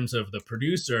in terms of the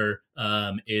producer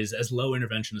is as low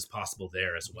intervention as possible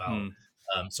there as well.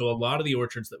 So a lot of the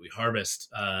orchards that we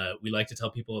harvest, we like to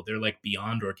tell people they're like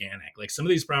beyond organic. Like some of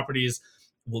these properties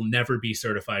will never be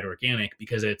certified organic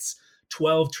because it's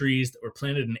 12 trees that were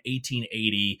planted in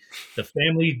 1880. The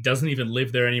family doesn't even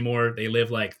live there anymore. They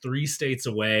live like 3 states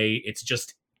away. It's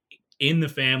just in the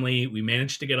family. We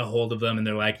managed to get a hold of them and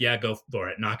they're like, yeah, go for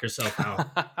it. Knock yourself out.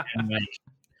 And like,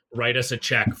 write us a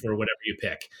check for whatever you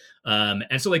pick.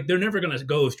 And so like, they're never going to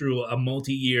go through a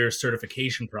multi-year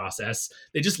certification process.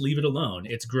 They just leave it alone.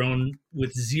 It's grown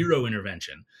with zero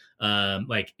intervention.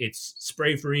 Like it's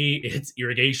spray free, it's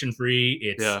irrigation free,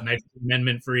 it's nitrogen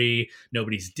amendment free.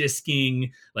 Nobody's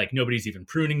disking, like nobody's even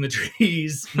pruning the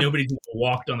trees. Nobody's even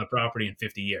walked on the property in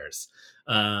 50 years.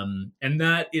 And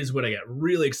that is what I get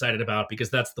really excited about because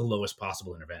that's the lowest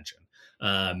possible intervention.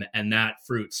 And that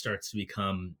fruit starts to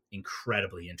become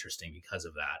incredibly interesting because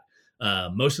of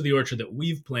that. Most of the orchard that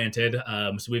we've planted,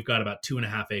 so we've got about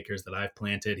 2.5 acres that I've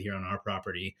planted here on our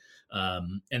property.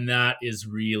 And that is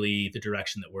really the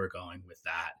direction that we're going with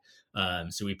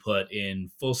that. So we put in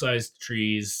full-sized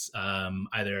trees,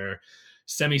 either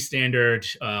semi-standard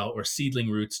or seedling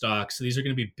rootstock. So these are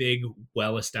going to be big,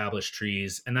 well-established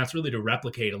trees. And that's really to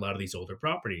replicate a lot of these older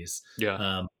properties.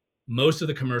 Yeah. Most of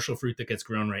the commercial fruit that gets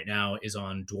grown right now is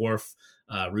on dwarf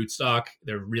rootstock.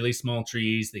 They're really small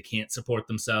trees. They can't support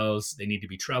themselves. They need to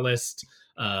be trellised.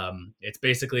 It's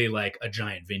basically like a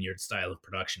giant vineyard style of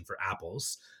production for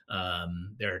apples.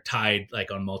 They're tied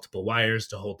like on multiple wires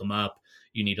to hold them up.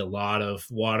 You need a lot of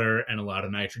water and a lot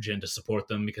of nitrogen to support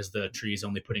them because the tree's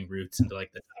only putting roots into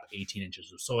like the top 18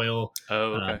 inches of soil.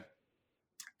 Oh, okay.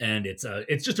 And it's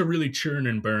just a really churn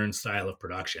and burn style of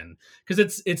production because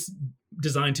it's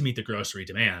designed to meet the grocery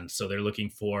demand. So they're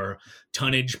looking for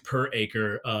tonnage per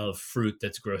acre of fruit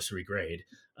that's grocery grade.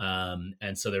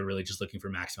 And so they're really just looking for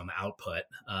maximum output,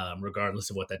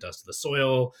 regardless of what that does to the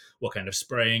soil, what kind of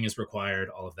spraying is required,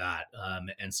 all of that.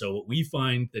 And so what we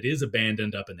find that is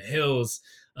abandoned up in the hills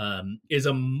is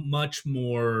a much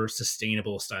more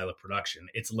sustainable style of production.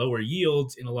 It's lower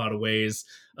yields in a lot of ways,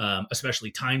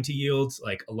 especially time to yield.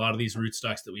 Like a lot of these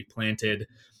rootstocks that we planted,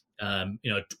 a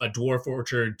dwarf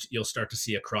orchard, you'll start to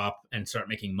see a crop and start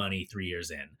making money 3 years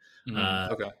in.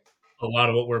 Okay. A lot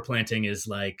of what we're planting is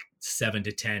like 7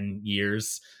 to 10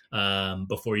 years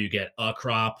before you get a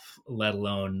crop, let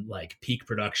alone like peak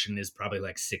production is probably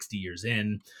like 60 years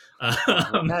in.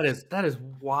 That is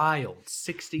wild.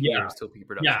 60 years till peak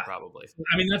production, probably.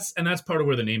 I mean, that's part of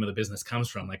where the name of the business comes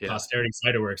from, like Posterity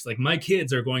Ciderworks. Like my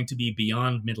kids are going to be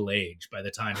beyond middle age by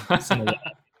the time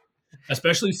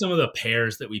especially some of the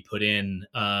pears that we put in.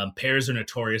 Pears are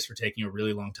notorious for taking a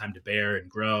really long time to bear and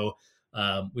grow.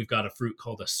 We've got a fruit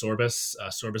called a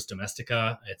sorbus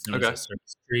domestica. It's known as a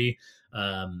service tree.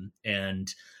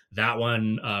 And that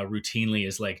one routinely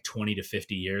is like 20 to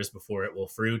 50 years before it will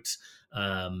fruit.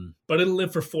 But it'll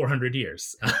live for 400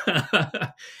 years.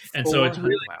 And so it's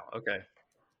really,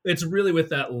 it's really with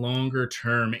that longer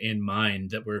term in mind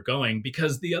that we're going,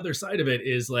 because the other side of it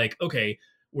is like, okay,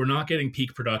 we're not getting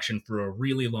peak production for a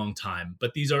really long time,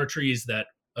 but these are trees that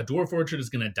a dwarf orchard is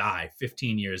going to die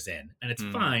 15 years in. And it's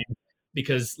fine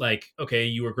because like, okay,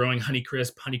 you were growing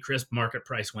Honeycrisp market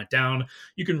price went down.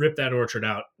 You can rip that orchard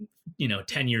out,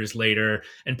 10 years later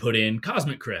and put in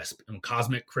Cosmic Crisp, and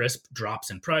Cosmic Crisp drops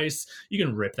in price. You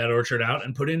can rip that orchard out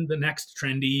and put in the next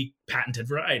trendy patented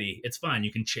variety. It's fine.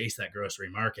 You can chase that grocery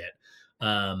market.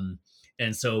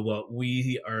 And so what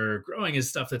we are growing is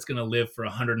stuff that's going to live for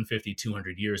 150,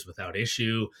 200 years without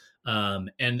issue,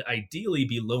 and ideally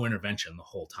be low intervention the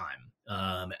whole time.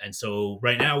 And so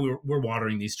right now we're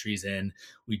watering these trees in.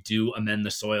 We do amend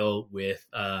the soil with,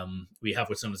 we have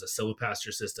what's known as a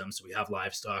silvopasture system. So we have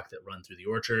livestock that run through the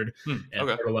orchard and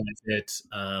Okay. fertilize it.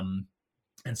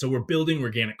 And so we're building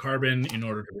organic carbon in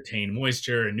order to retain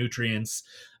moisture and nutrients.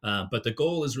 But the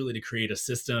goal is really to create a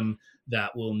system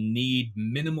that will need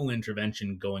minimal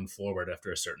intervention going forward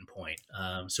after a certain point.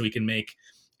 So we can make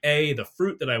the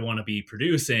fruit that I want to be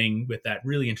producing with that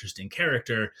really interesting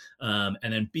character, and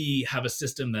then B, have a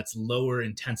system that's lower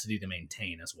intensity to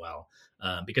maintain as well.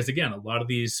 Because again, a lot of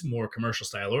these more commercial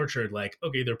style orchard, like,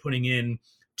 okay, they're putting in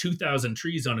 2,000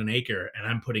 trees on an acre and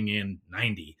I'm putting in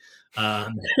 90.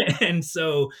 Um, and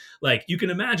so, like, you can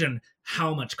imagine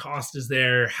how much cost is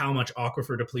there, how much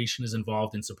aquifer depletion is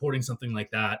involved in supporting something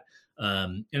like that.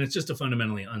 And it's just a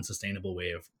fundamentally unsustainable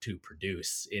way to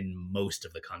produce in most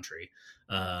of the country.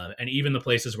 And even the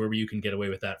places where you can get away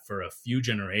with that for a few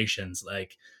generations,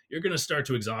 like, you're going to start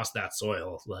to exhaust that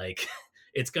soil. Like,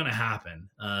 it's going to happen.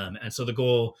 And so the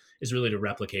goal is really to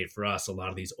replicate for us a lot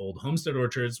of these old homestead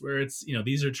orchards where it's,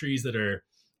 these are trees that are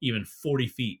even 40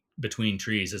 feet between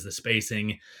trees as the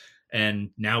spacing. And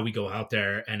now we go out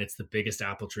there and it's the biggest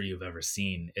apple tree you've ever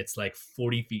seen. It's like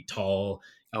 40 feet tall.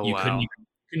 Oh, You wow.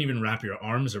 couldn't even wrap your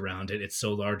arms around it. It's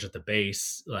so large at the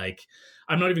base. Like,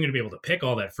 I'm not even going to be able to pick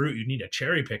all that fruit. You need a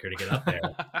cherry picker to get up there.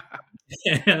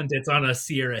 And it's on a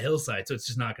Sierra hillside, so it's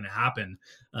just not going to happen.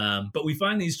 But we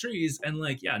find these trees and,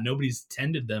 like, yeah, nobody's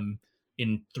tended them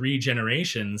in 3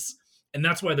 generations. And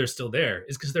that's why they're still there,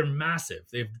 is because they're massive.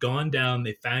 They've gone down,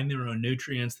 they find their own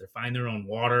nutrients, they find their own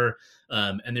water,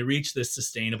 and they reach this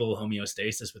sustainable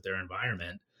homeostasis with their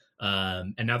environment.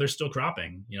 And now they're still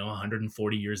cropping,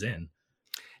 140 years in.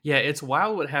 Yeah, it's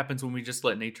wild what happens when we just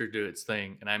let nature do its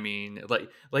thing. And I mean,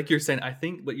 like you're saying, I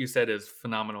think what you said is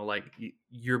phenomenal. Like,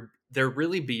 they're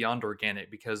really beyond organic,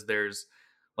 because there's,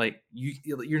 like,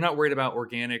 you're not worried about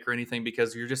organic or anything,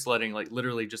 because you're just letting, like,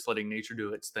 literally just letting nature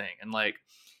do its thing. And, like,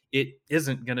 it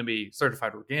isn't going to be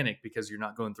certified organic because you're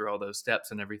not going through all those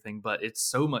steps and everything, but it's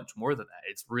so much more than that.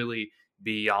 It's really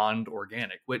beyond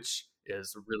organic, which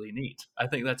is really neat. I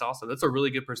think that's awesome. That's a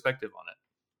really good perspective on it.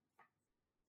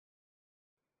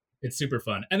 It's super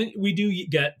fun. And then we do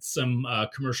get some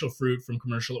commercial fruit from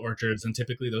commercial orchards, and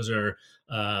typically those are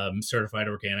certified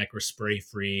organic or spray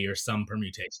free or some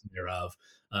permutation thereof.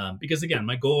 Because again,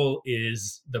 my goal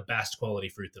is the best quality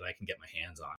fruit that I can get my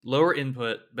hands on. Lower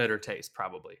input, better taste,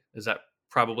 probably. Is that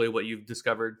probably what you've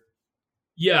discovered?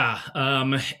 Yeah,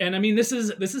 and I mean, this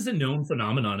is a known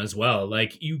phenomenon as well.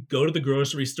 Like, you go to the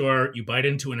grocery store, you bite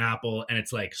into an apple, and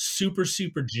it's like super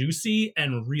super juicy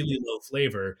and really low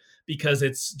flavor because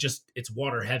it's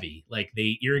water heavy. Like,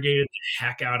 they irrigated the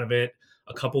heck out of it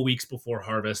a couple weeks before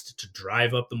harvest to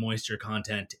drive up the moisture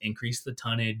content, to increase the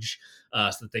tonnage,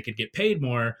 so that they could get paid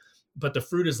more. But the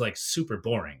fruit is, like, super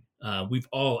boring. We've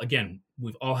all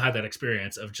had that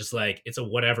experience of just, like, it's a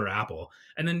whatever apple.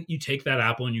 And then you take that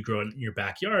apple and you grow it in your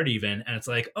backyard even, and it's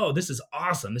like, oh, this is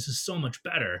awesome. This is so much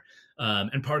better.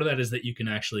 And part of that is that you can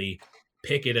actually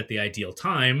pick it at the ideal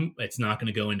time. It's not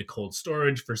going to go into cold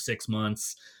storage for 6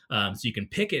 months. So you can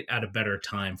pick it at a better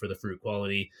time for the fruit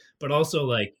quality, but also,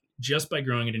 like, just by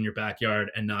growing it in your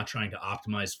backyard and not trying to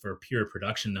optimize for pure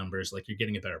production numbers, like, you're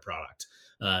getting a better product.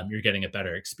 You're getting a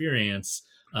better experience.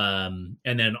 And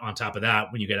then on top of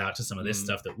that, when you get out to some of this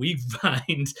stuff that we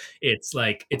find, it's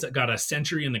like, it's got a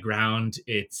century in the ground.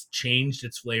 It's changed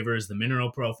its flavors, the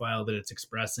mineral profile that it's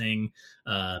expressing.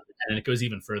 And it goes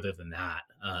even further than that.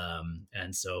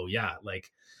 And so, yeah,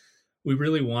 like, we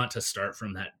really want to start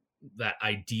from that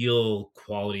ideal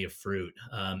quality of fruit.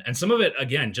 And some of it,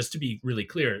 again, just to be really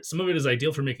clear, some of it is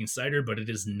ideal for making cider, but it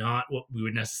is not what we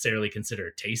would necessarily consider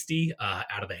tasty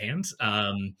out of the hand.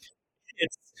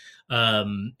 It's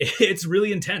it's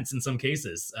really intense in some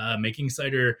cases. Making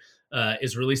cider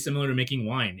is really similar to making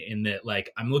wine in that,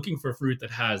 like, I'm looking for fruit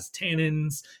that has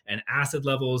tannins and acid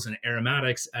levels and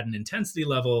aromatics at an intensity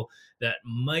level that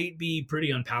might be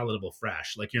pretty unpalatable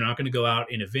fresh. Like, you're not going to go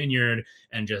out in a vineyard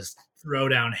and just throw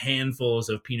down handfuls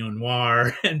of Pinot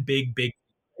Noir and big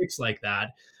grapes like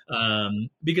that,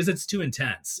 because it's too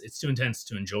intense. It's too intense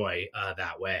to enjoy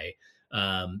that way.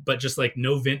 But just like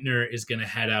no vintner is going to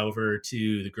head over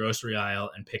to the grocery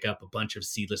aisle and pick up a bunch of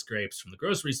seedless grapes from the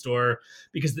grocery store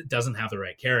because it doesn't have the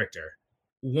right character.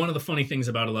 One of the funny things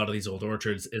about a lot of these old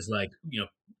orchards is, like,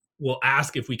 we'll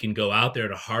ask if we can go out there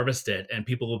to harvest it, and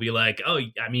people will be like, oh,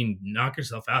 I mean, knock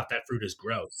yourself out. That fruit is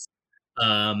gross.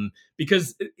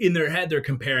 Because in their head, they're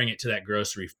comparing it to that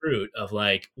grocery fruit of,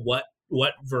 like, what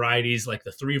what varieties, like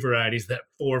the 4 varieties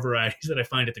that I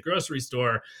find at the grocery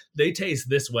store, they taste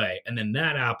this way. And then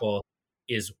that apple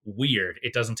is weird.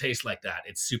 It doesn't taste like that.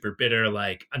 It's super bitter.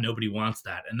 Like nobody wants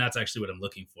that. And that's actually what I'm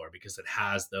looking for, because it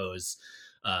has those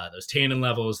tannin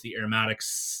levels, the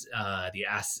aromatics, the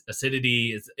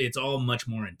acidity. It's all much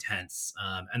more intense.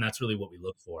 And that's really what we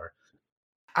look for.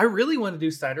 I really want to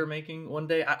do cider making one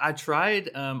day. I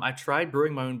tried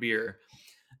brewing my own beer.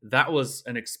 That was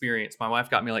an experience. My wife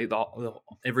got me like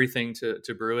everything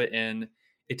to brew it, and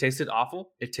it tasted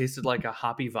awful. It tasted like a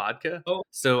hoppy vodka. Oh,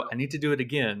 So I need to do it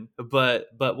again, but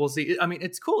we'll see. I mean,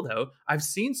 it's cool though. I've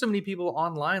seen so many people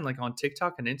online, like on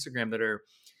TikTok and Instagram, that are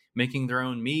making their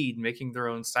own mead, making their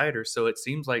own cider. So it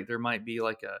seems like there might be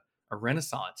like a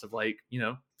renaissance of like,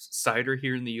 cider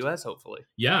here in the US, hopefully.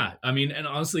 yeah. I mean, and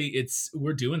honestly,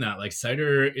 we're doing that. Like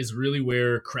cider is really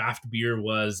where craft beer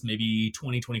was maybe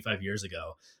 20-25 years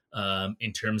ago.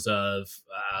 In terms of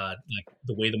like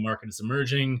the way the market is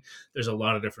emerging, there's a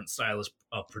lot of different styles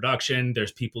of production.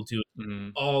 There's people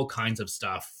doing all kinds of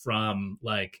stuff, from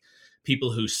like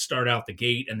people who start out the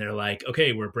gate and they're like,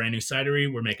 okay, we're a brand new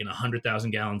cidery, we're making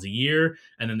 100,000 gallons a year.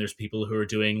 And then there's people who are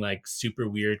doing like super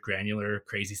weird, granular,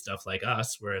 crazy stuff like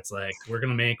us, where it's like, we're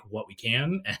going to make what we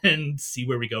can and see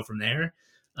where we go from there.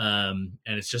 And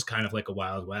it's just kind of like a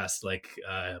Wild West, like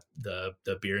the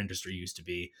beer industry used to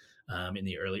be in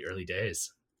the early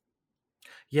days.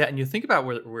 Yeah, and you think about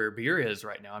where beer is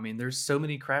right now. I mean, there's so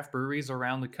many craft breweries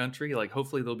around the country. Like,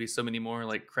 hopefully, there'll be so many more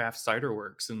like craft cider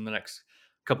works in the next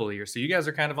couple of years. So you guys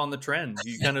are kind of on the trend.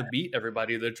 You kind of beat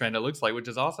everybody the trend, it looks like, which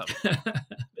is awesome.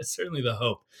 That's certainly the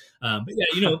hope. But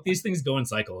yeah, these things go in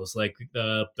cycles. Like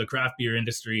the craft beer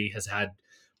industry has had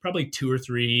probably 2 or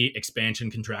 3 expansion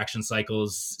contraction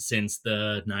cycles since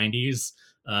the 90s.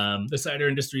 The cider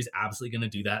industry is absolutely going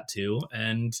to do that too.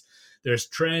 And there's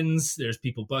trends, there's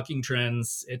people bucking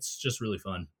trends. It's just really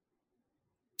fun.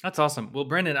 That's awesome. Well,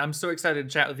 Brendan, I'm so excited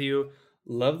to chat with you.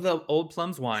 Love the Old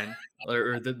Plums wine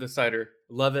or the cider.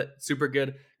 Love it. Super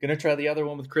good. Gonna try the other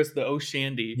one with Chris, the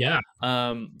O'Shandy. Yeah.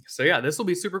 So yeah, this will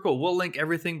be super cool. We'll link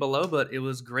everything below, but it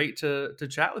was great to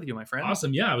chat with you, my friend.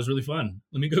 Awesome. Yeah, it was really fun.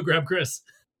 Let me go grab Chris.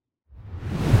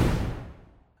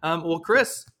 Well,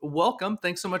 Chris, welcome.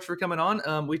 Thanks so much for coming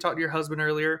on. We talked to your husband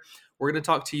earlier. We're going to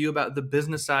talk to you about the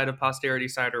business side of Posterity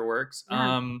Ciderworks.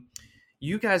 Yeah.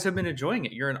 You guys have been enjoying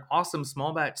it. You're an awesome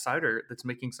small batch cider that's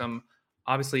making some,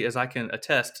 obviously, as I can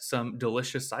attest, some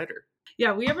delicious cider.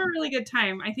 Yeah, we have a really good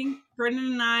time. I think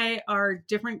Brendan and I are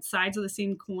different sides of the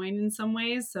same coin in some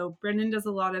ways. So Brendan does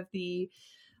a lot of the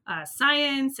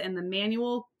science and the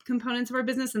manual components of our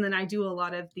business, and then I do a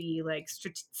lot of the like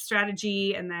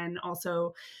strategy and then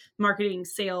also marketing,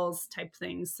 sales type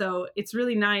things. So it's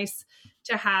really nice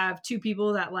to have 2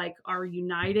 people that like are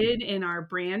united in our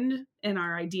brand and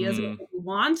our ideas of what we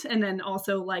want, and then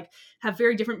also like have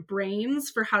very different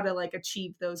brains for how to like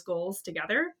achieve those goals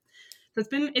together. So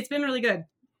it's been really good.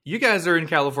 You guys are in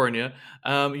California.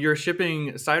 You're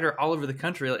shipping cider all over the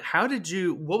country. Like,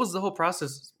 what was the whole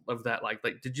process of that like?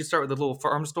 Like, did you start with a little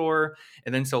farm store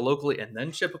and then sell locally and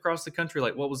then ship across the country?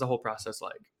 Like, what was the whole process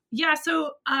like? Yeah,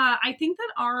 so I think that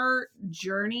our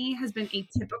journey has been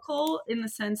atypical in the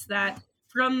sense that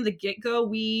from the get-go,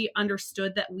 we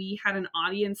understood that we had an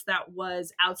audience that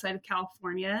was outside of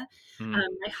California. My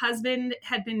husband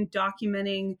had been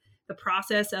documenting the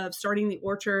process of starting the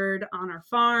orchard on our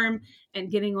farm and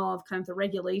getting all of kind of the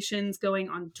regulations going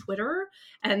on Twitter.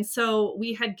 And so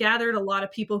we had gathered a lot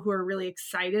of people who are really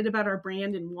excited about our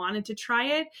brand and wanted to try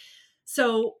it.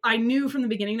 So I knew from the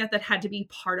beginning that had to be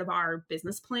part of our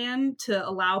business plan to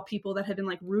allow people that had been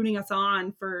like rooting us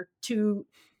on for two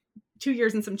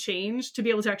years and some change to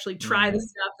be able to actually try the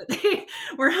stuff that they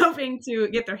were hoping to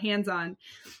get their hands on.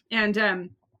 And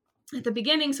at the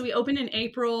beginning, so we opened in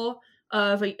April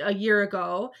of a year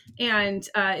ago. And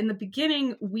in the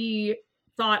beginning, we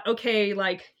thought, okay,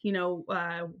 like,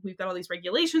 we've got all these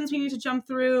regulations we need to jump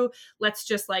through. Let's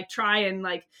just like try and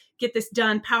like get this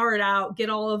done, power it out, get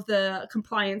all of the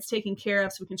compliance taken care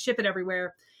of so we can ship it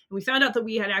everywhere. And we found out that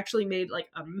we had actually made like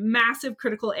a massive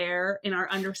critical error in our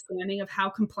understanding of how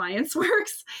compliance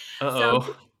works.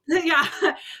 Uh-oh. So, yeah.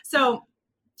 So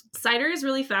cider is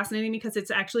really fascinating because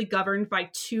it's actually governed by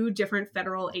 2 different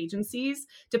federal agencies,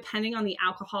 depending on the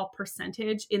alcohol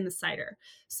percentage in the cider.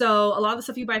 So a lot of the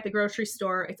stuff you buy at the grocery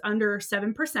store, it's under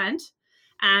 7%.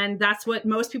 And that's what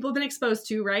most people have been exposed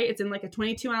to, right? It's in like a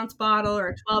 22-ounce bottle or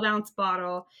a 12-ounce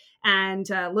bottle and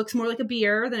looks more like a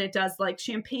beer than it does like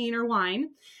champagne or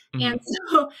wine. And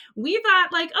so we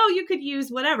thought like, oh, you could use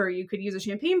whatever. You could use a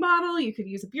champagne bottle, you could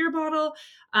use a beer bottle.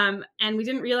 And we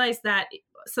didn't realize that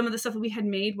some of the stuff that we had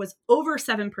made was over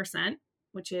 7%.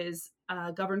 which is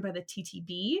governed by the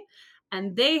TTB.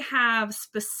 And they have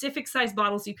specific size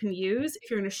bottles you can use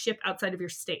if you're going to ship outside of your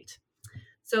state.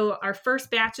 So our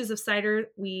first batches of cider,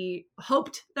 we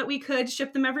hoped that we could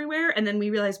ship them everywhere. And then we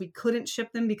realized we couldn't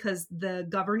ship them because the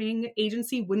governing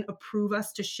agency wouldn't approve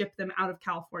us to ship them out of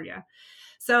California.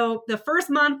 So the first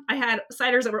month I had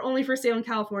ciders that were only for sale in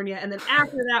California. And then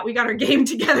after that, we got our game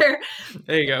together.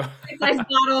 There you go. Size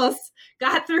bottles,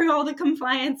 got through all the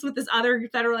compliance with this other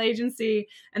federal agency.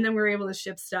 And then we were able to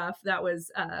ship stuff that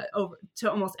was over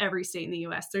to almost every state in the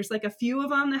US. There's like a few of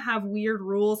them that have weird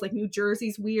rules, like New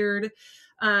Jersey's weird.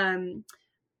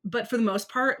 But for the most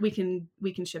part, we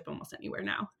can ship almost anywhere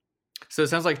now. So it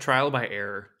sounds like trial by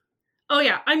error. Oh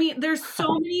yeah. I mean, there's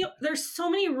so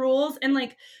many rules. And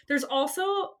like, there's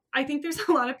also, I think there's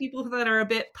a lot of people that are a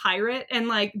bit pirate and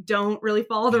like, don't really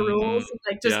follow the rules. And,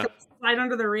 like just slide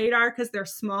under the radar because they're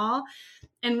small.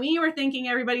 And we were thinking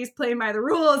everybody's playing by the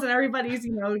rules and everybody's,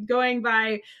 going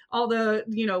by all the,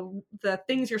 the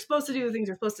things you're supposed to do, the things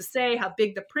you're supposed to say, how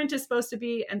big the print is supposed to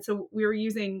be. And so we were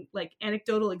using like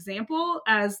anecdotal example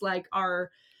as like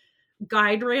our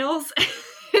guide rails.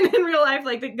 And in real life,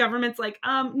 like the government's like,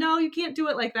 no, you can't do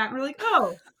it like that. And we're like,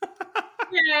 oh,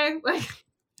 okay. Like,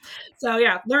 so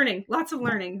yeah, lots of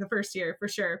learning the first year for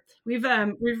sure. We've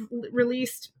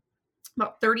released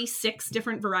about 36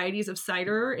 different varieties of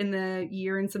cider in the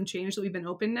year and some change that we've been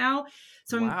open now.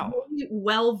 So I'm really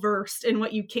well versed in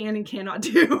what you can and cannot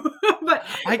do. But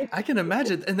I can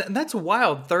imagine. And that's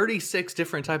wild. 36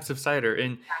 different types of cider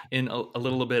in a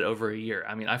little bit over a year.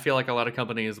 I mean, I feel like a lot of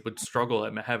companies would struggle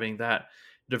at having that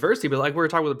diversity, but like we were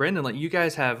talking with Brandon, like you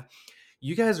guys are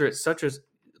at such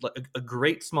a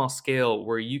great small scale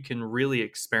where you can really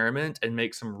experiment and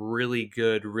make some really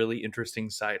good, really interesting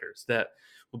ciders that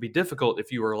will be difficult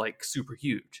if you were like super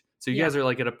huge. So you guys are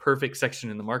like at a perfect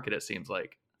section in the market, it seems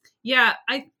like. Yeah,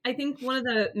 I think one of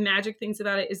the magic things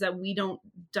about it is that we don't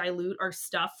dilute our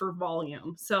stuff for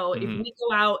volume. So if we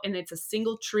go out and it's a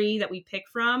single tree that we pick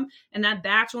from and that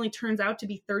batch only turns out to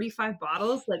be 35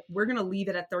 bottles, like we're going to leave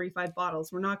it at 35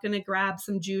 bottles. We're not going to grab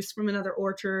some juice from another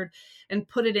orchard and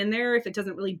put it in there if it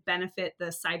doesn't really benefit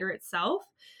the cider itself.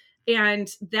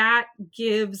 And that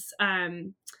gives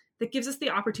us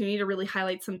the opportunity to really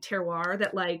highlight some terroir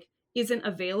that like isn't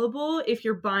available if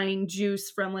you're buying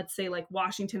juice from, let's say, like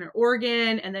Washington or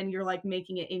Oregon, and then you're like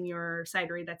making it in your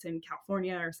cidery that's in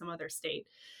California or some other state.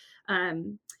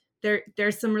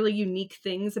 There's some really unique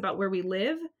things about where we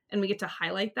live, and we get to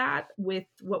highlight that with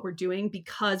what we're doing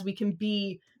because we can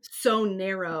be so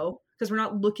narrow because we're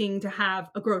not looking to have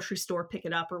a grocery store pick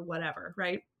it up or whatever,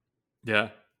 right? Yeah.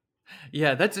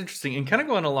 Yeah, that's interesting. And kind of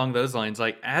going along those lines,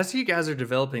 like as you guys are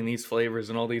developing these flavors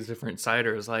and all these different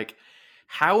ciders, like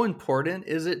how important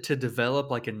is it to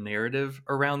develop like a narrative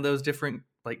around those different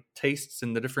like tastes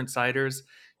and the different ciders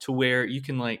to where you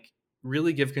can like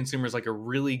really give consumers like a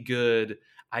really good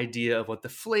idea of what the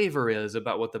flavor is,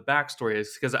 about what the backstory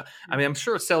is? Because I mean, I'm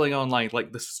sure selling online,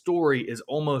 like the story is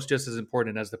almost just as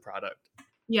important as the product.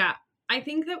 Yeah, I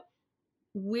think that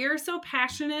we're so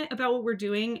passionate about what we're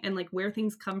doing and like where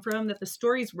things come from that the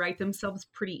stories write themselves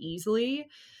pretty easily.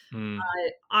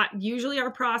 Usually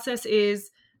our process is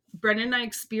Brendan and I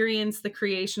experience the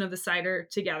creation of the cider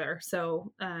together.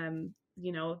 So,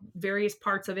 various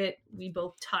parts of it, we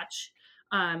both touch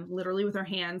literally with our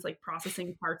hands, like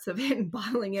processing parts of it and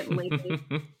bottling it and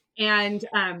labeling. And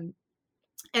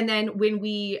then when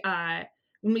we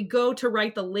go to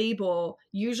write the label,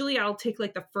 usually I'll take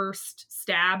like the first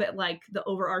stab at like the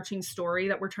overarching story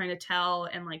that we're trying to tell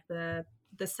and like the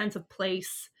sense of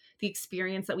place, the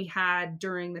experience that we had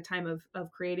during the time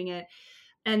of creating it.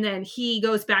 And then he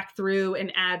goes back through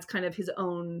and adds kind of his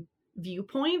own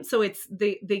viewpoint. So it's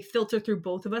they filter through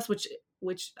both of us, which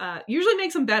usually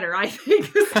makes them better, I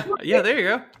think. Yeah, there you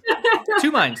go.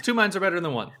 Two minds are better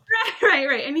than one.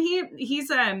 Right. And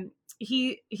he's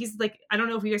like, I don't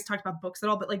know if you guys talked about books at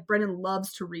all, but like Brendan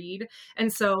loves to read.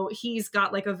 And so he's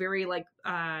got like a very like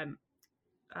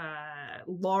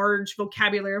large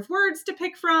vocabulary of words to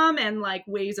pick from and like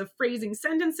ways of phrasing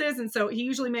sentences. And so he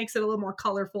usually makes it a little more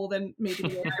colorful than maybe the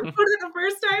way I wrote it the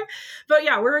first time. But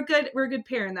yeah, we're a good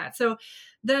pair in that. So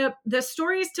the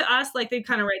stories to us, like they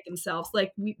kind of write themselves.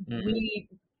 Like we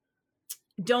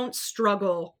don't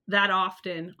struggle that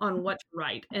often on what to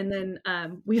write. And then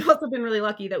we've also been really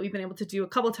lucky that we've been able to do a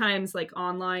couple times like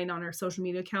online on our social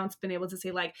media accounts, been able to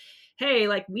say like, hey,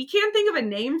 like we can't think of a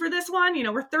name for this one.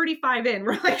 We're 35 in.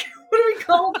 We're like, what do we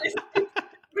call this? What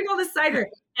do we call this cider?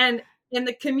 And And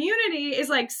the community is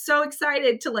like so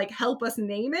excited to like help us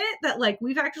name it that like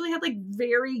we've actually had like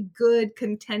very good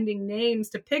contending names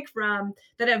to pick from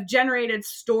that have generated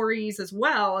stories as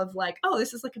well of like, oh,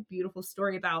 this is like a beautiful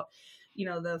story about, you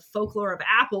know, the folklore of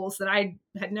apples that I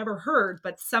had never heard,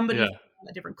 but somebody from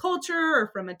a different culture or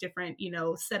from a different, you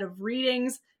know, set of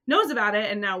readings knows about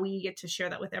it, and now we get to share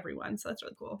that with everyone. So that's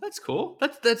really cool. That's cool.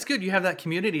 That's good. You have that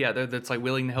community out there that's like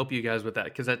willing to help you guys with that,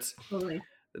 because Totally.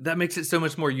 that makes it so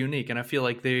much more unique. And I feel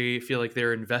like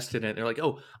they're invested in it. They're like,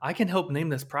 oh, I can help name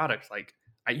this product. Like,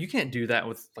 you can't do that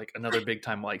with like another big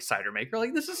time like cider maker.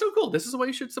 Like, this is so cool. This is why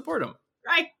you should support them.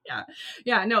 Right.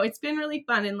 Yeah. No, it's been really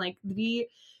fun. And like we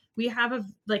have a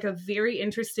very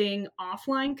interesting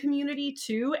offline community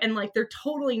too. And like, they're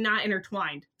totally not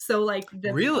intertwined. So like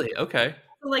really? Okay.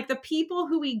 Like the people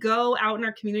who we go out in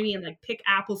our community and like pick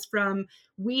apples from,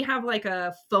 we have like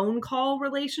a phone call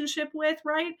relationship with,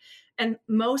 right? And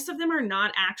most of them are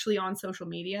not actually on social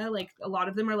media. Like a lot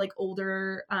of them are like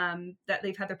older, that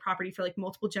they've had their property for like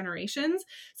multiple generations.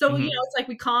 So, you know, it's like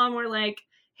we call them, we're like,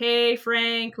 hey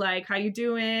Frank, like how you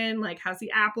doing? Like how's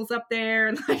the apples up there?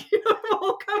 And like, you know, the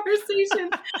whole conversation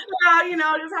about, you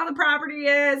know, just how the property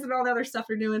is and all the other stuff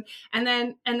they're doing. And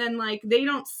then like they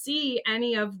don't see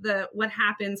any of the what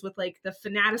happens with like the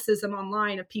fanaticism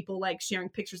online of people like sharing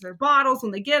pictures of their bottles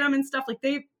when they get them and stuff. Like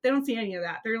they don't see any of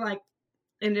that. They're like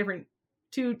in different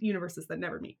two universes that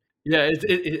never meet. Yeah,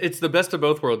 it's the best of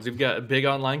both worlds. You've got a big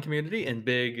online community and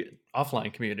big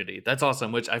offline community. That's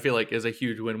awesome, which I feel like is a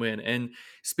huge win-win. And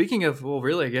speaking of, well,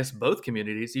 really, I guess both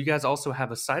communities, you guys also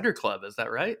have a cider club. Is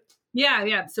that right?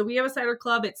 Yeah. So we have a cider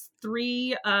club. It's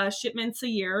 3 shipments a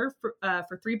year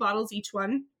for 3 bottles each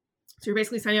one. So you're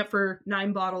basically signing up for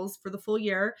 9 bottles for the full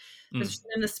year. It's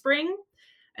in the spring.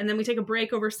 And then we take a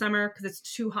break over summer because it's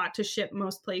too hot to ship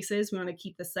most places. We want to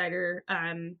keep the cider,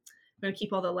 we're going to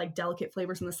keep all the like delicate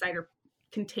flavors in the cider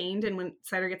contained. And when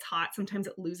cider gets hot, sometimes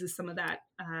it loses some of that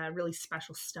really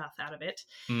special stuff out of it.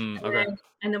 Okay.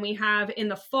 And then we have in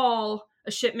the fall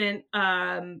a shipment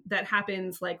that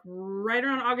happens like right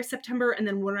around August, September, and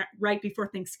then right before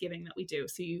Thanksgiving that we do.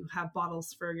 So you have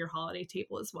bottles for your holiday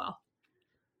table as well.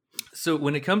 So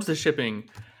when it comes to shipping,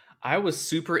 I was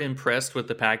super impressed with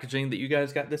the packaging that you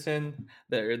guys got this in,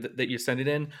 that you sent it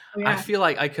in. Oh, yeah. I feel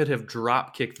like I could have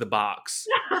drop kicked the box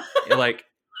like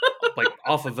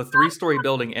off of a 3-story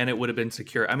building and it would have been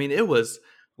secure. I mean, it was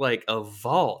like a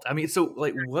vault. I mean, so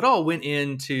like what all went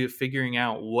into figuring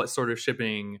out what sort of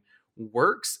shipping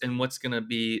works and what's going to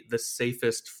be the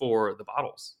safest for the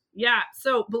bottles? Yeah.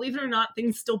 So believe it or not,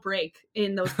 things still break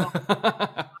in those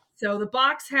bottles. So the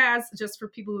box has, just for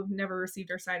people who've never received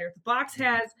our cider, the box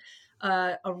has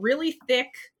a really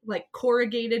thick, like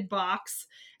corrugated box.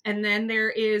 And then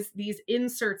there is these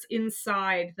inserts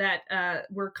inside that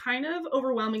were kind of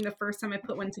overwhelming the first time I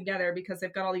put one together because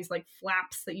they've got all these like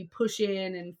flaps that you push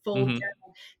in and fold down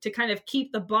to kind of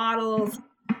keep the bottles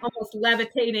almost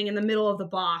levitating in the middle of the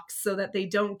box so that they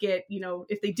don't get, you know,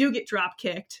 if they do get drop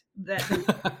kicked, that.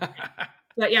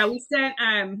 But yeah, we sent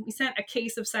a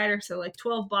case of cider, so like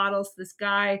 12 bottles to this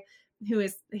guy who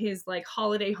is his like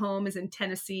holiday home is in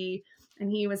Tennessee,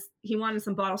 and he wanted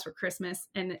some bottles for Christmas,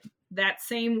 and that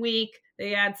same week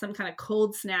they had some kind of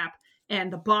cold snap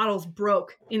and the bottles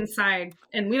broke inside,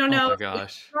 and we don't know if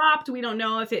it dropped, we don't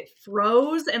know if it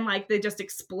froze and like they just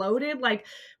exploded, like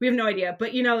we have no idea.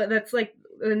 But you know, that's like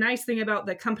the nice thing about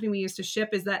the company we used to ship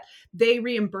is that they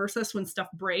reimburse us when stuff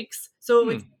breaks. So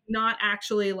it's not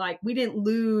actually like we didn't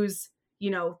lose,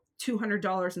 you know,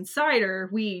 $200 in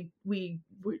cider. We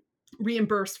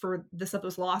reimbursed for the stuff that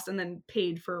was lost and then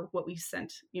paid for what we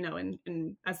sent, you know,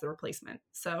 in as the replacement.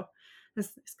 So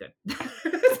it's good.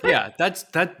 Yeah, that's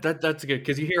good,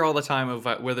 because you hear all the time of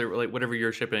whether like whatever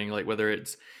you're shipping, like whether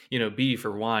it's, you know, beef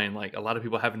or wine, like a lot of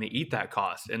people having to eat that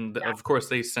cost, and of course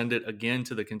they send it again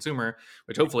to the consumer,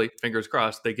 which hopefully, fingers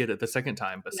crossed, they get it the second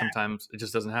time, but sometimes it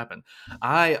just doesn't happen.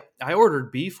 I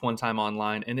ordered beef one time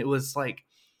online, and it was like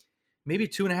maybe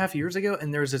 2.5 years ago,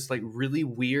 and there was this like really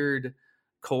weird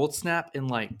cold snap in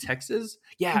like Texas.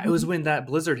 Yeah, it was when that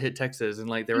blizzard hit Texas and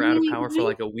like they were out of power for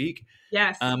like a week.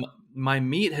 Yes. My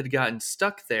meat had gotten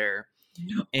stuck there,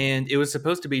 and it was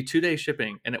supposed to be 2-day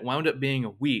shipping, and it wound up being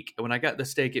a week. And when I got the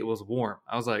steak, it was warm.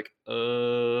 I was like,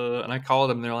 and I called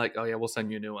them, and they're like, oh yeah, we'll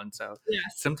send you a new one. So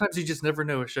sometimes you just never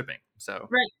know with shipping. So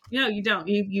right. No, you don't.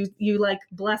 You like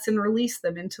bless and release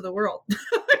them into the world.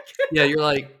 Yeah, you're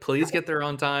like, please get there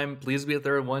on time. Please get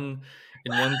there in one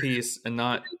piece and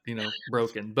not, you know,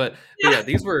 broken. But yeah,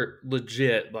 these were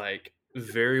legit, like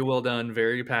very well done,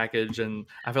 very packaged, and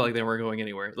I felt like they weren't going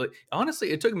anywhere. Like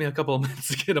honestly, it took me a couple of minutes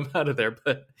to get them out of there,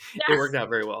 but it worked out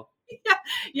very well.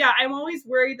 Yeah, I'm always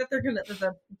worried that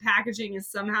the packaging is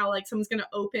somehow like someone's gonna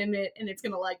open it and it's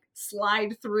gonna like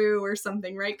slide through or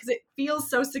something, right? Because it feels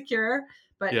so secure.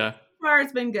 But Yeah. so far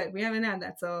it's been good. We haven't had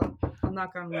that, so I'll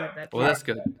knock on wood. Well, that's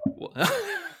good. Well,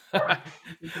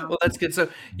 well, that's good. So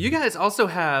you guys also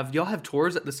y'all have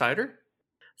tours at the cider?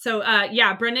 So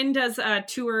yeah, Brendan does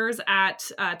tours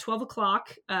at 12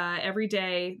 o'clock every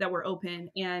day that we're open,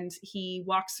 and he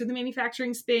walks through the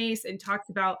manufacturing space and talks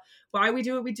about why we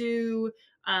do what we do,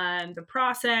 the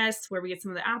process, where we get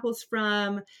some of the apples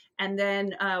from, and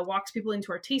then walks people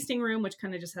into our tasting room, which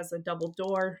kind of just has a double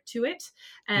door to it,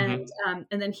 and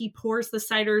then he pours the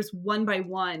ciders one by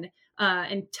one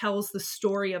and tells the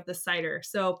story of the cider.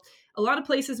 So a lot of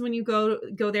places when you go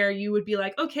there, you would be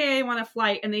like, okay, I want a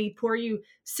flight. And they pour you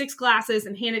 6 glasses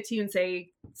and hand it to you and say,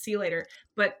 see you later.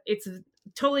 But it's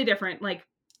totally different. Like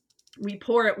we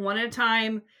pour it one at a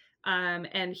time.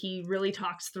 And he really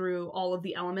talks through all of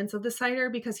the elements of the cider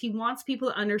because he wants people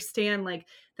to understand like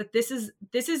that this is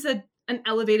an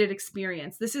elevated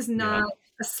experience. This is not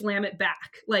a slam it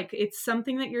back. Like it's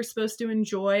something that you're supposed to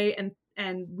enjoy,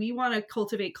 and we want to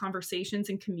cultivate conversations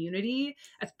and community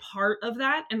as part of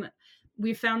that. And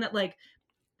we've found that like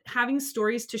having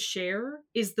stories to share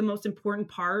is the most important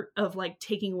part of like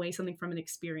taking away something from an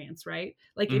experience, right?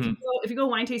 Like if you go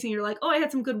wine tasting, you're like, oh, I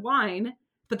had some good wine,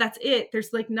 but that's it.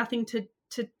 There's like nothing to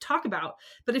talk about.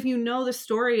 But if you know the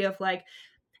story of like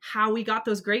how we got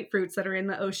those grapefruits that are in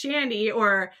the O'Shandy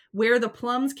or where the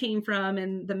plums came from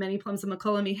and the many plums of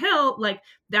McCollum Hill, like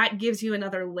that gives you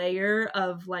another layer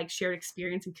of like shared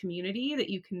experience and community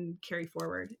that you can carry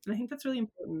forward. And I think that's really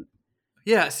important.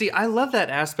 Yeah, see, I love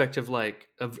that aspect of like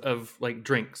of like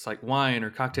drinks, like wine or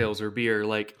cocktails or beer,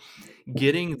 like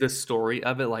getting the story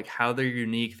of it, like how they're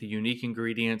unique, the unique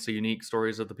ingredients, the unique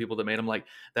stories of the people that made them. Like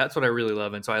that's what I really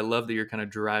love, and so I love that you're kind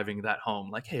of driving that home.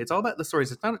 Like, hey, it's all about the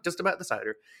stories. It's not just about the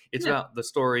cider; it's about the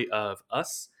story of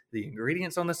us, the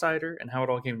ingredients on the cider, and how it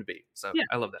all came to be. So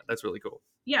I love that. That's really cool.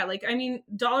 Yeah, like I mean,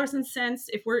 dollars and cents.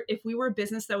 If we were a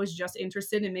business that was just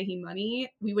interested in making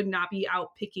money, we would not be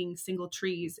out picking single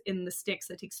trees in the sticks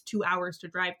that takes 2 hours to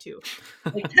drive to.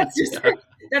 Like that's just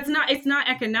it's not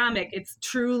economic. It's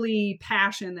truly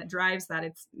passion that drives that.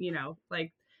 It's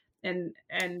like and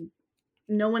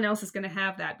no one else is going to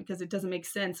have that because it doesn't make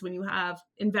sense when you have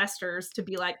investors to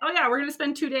be like, oh yeah, we're going to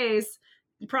spend 2 days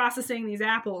processing these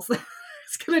apples.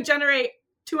 It's going to generate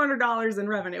 $200 in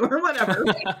revenue or whatever.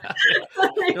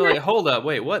 You're like, hold up,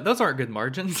 wait, what? Those aren't good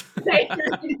margins.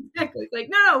 Exactly. It's like,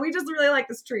 no, we just really like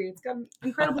this tree. It's got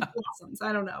incredible blossoms.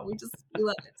 I don't know. We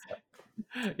love it.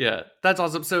 So. Yeah, that's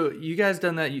awesome. So you guys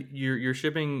done that? You're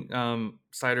shipping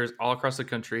ciders all across the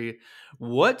country.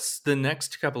 What's the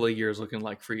next couple of years looking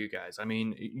like for you guys? I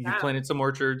mean, you planted some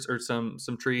orchards or some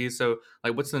trees. So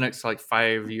like, what's the next like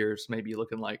 5 years maybe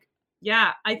looking like?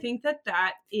 Yeah, I think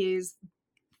that is.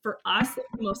 For us, it's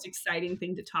the most exciting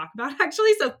thing to talk about,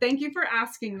 actually. So thank you for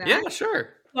asking that. Yeah, sure.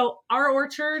 So our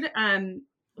orchard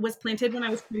was planted when I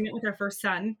was pregnant with our first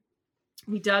son.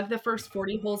 We dug the first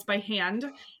 40 holes by hand.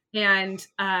 And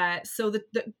so the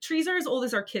trees are as old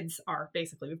as our kids are,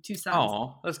 basically. We have 2 sons.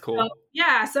 Oh, that's cool.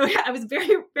 So I was very,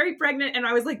 very pregnant. And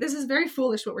I was like, this is very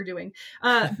foolish what we're doing.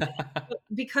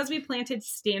 Because we planted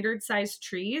standard sized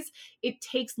trees, it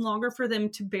takes longer for them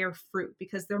to bear fruit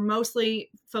because they're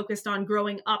mostly focused on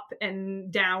growing up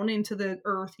and down into the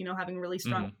earth, having really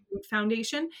strong root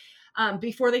foundation.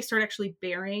 Before they start actually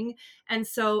bearing. And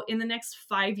so in the next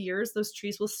 5 years, those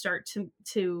trees will start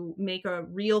to make a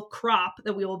real crop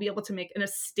that we will be able to make an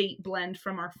estate blend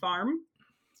from our farm.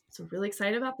 So really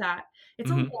excited about that.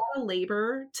 It's a lot of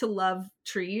labor to love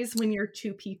trees when you're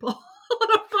 2 people on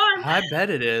a farm. I bet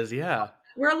it is. Yeah.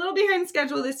 We're a little behind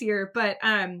schedule this year, but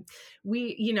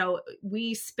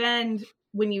we spend,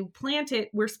 when you plant it,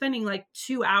 we're spending like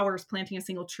 2 hours planting a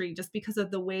single tree just because of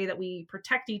the way that we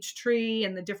protect each tree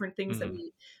and the different things that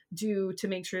we do to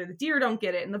make sure the deer don't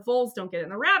get it and the voles don't get it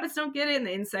and the rabbits don't get it and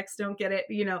the insects don't get it,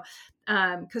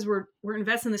 because we're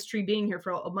investing in this tree being here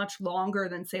for a much longer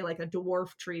than say like a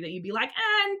dwarf tree that you'd be like,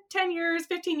 in 10 years,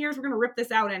 15 years, we're going to rip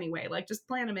this out anyway. Like just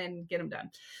plant them in, get them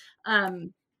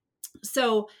done.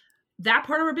 So that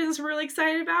part of our business we're really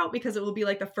excited about because it will be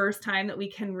like the first time that we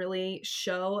can really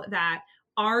show that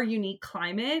our unique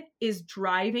climate is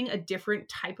driving a different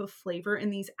type of flavor in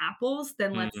these apples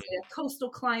than let's say a coastal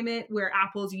climate where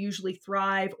apples usually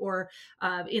thrive, or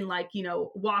in like,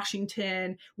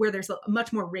 Washington where there's a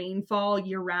much more rainfall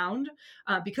year round.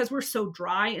 Because we're so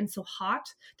dry and so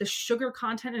hot, the sugar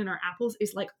content in our apples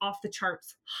is like off the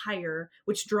charts higher,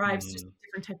 which drives just a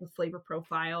different type of flavor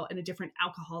profile and a different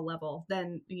alcohol level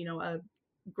than,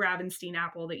 Gravenstein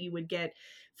apple that you would get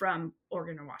from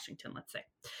Oregon or Washington, let's say.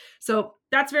 So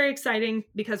that's very exciting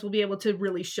because we'll be able to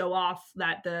really show off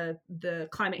that the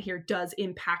climate here does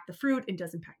impact the fruit and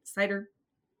does impact the cider.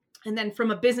 And then from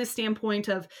a business standpoint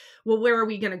of, well, where are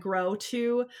we going to grow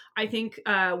to? I think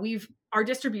our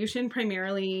distribution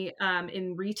primarily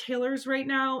in retailers right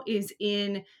now is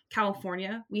in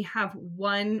California. We have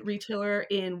one retailer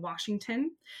in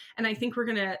Washington, and I think we're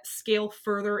going to scale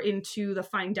further into the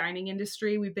fine dining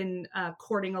industry. We've been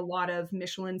courting a lot of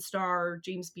Michelin star,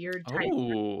 James Beard type.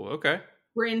 Oh, okay.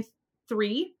 We're in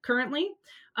 3 currently.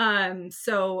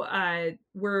 So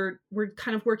we're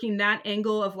kind of working that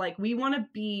angle of like, we want to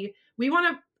be one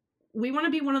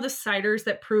of the ciders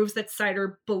that proves that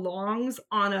cider belongs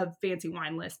on a fancy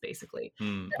wine list, basically.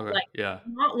 Okay. Like, yeah.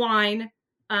 Not wine,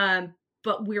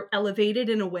 but we're elevated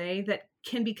in a way that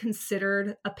can be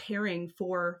considered a pairing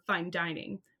for fine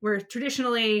dining, where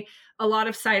traditionally a lot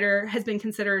of cider has been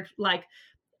considered like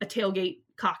a tailgate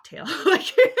cocktail.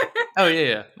 Like, oh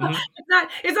yeah. Mm-hmm.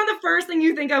 It's not the first thing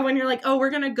you think of when you're like, oh, we're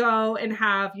going to go and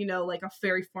have, like a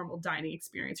very formal dining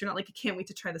experience. You're not like, I can't wait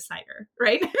to try the cider.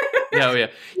 Right. Yeah.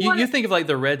 You think of like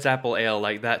the Red's Apple Ale,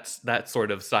 like that's that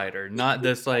sort of cider, not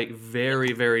this like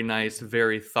very, very nice,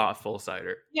 very thoughtful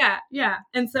cider. Yeah.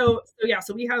 And so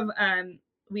we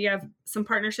have some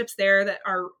partnerships there that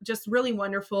are just really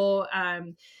wonderful.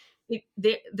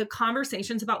 The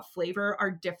conversations about flavor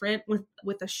are different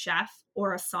with a chef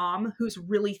or a som who's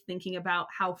really thinking about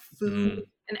how food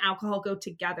and alcohol go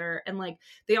together. And like,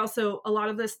 they also, a lot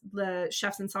of the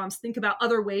chefs and soms think about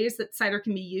other ways that cider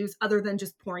can be used other than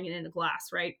just pouring it in a glass,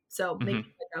 right? So making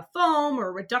like a foam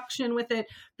or reduction with it.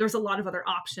 There's a lot of other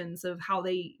options of how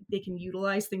they can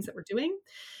utilize things that we're doing.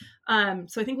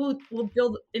 So I think we'll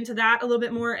build into that a little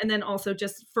bit more. And then also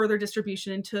just further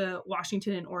distribution into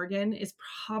Washington and Oregon is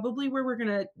probably where we're going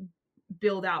to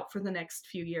build out for the next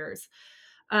few years.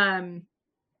 And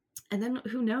then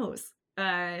who knows?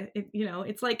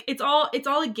 It's like, it's all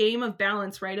a game of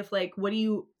balance, right? Of like, what do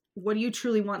you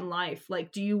truly want in life?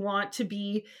 Like, do you want to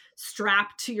be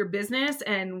strapped to your business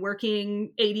and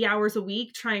working 80 hours a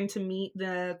week trying to meet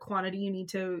the quantity you need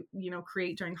to,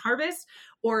 create during harvest?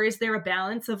 Or is there a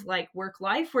balance of like work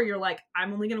life where you're like,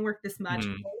 I'm only going to work this much,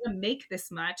 I'm going to make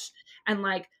this much, and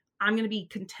like, I'm going to be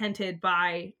contented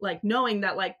by like knowing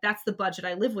that like that's the budget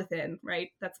I live within, right?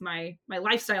 That's my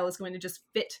lifestyle is going to just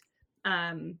fit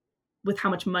with how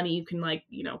much money you can like,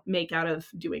 make out of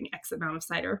doing X amount of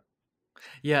cider.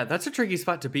 Yeah, that's a tricky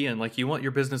spot to be in. Like, you want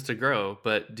your business to grow,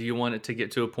 but do you want it to get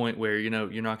to a point where, you're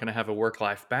not going to have a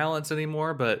work-life balance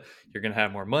anymore, but you're going to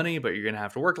have more money, but you're going to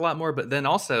have to work a lot more. But then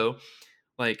also,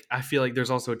 like, I feel like there's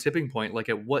also a tipping point. Like,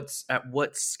 at what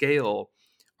scale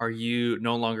are you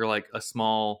no longer like a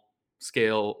small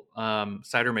scale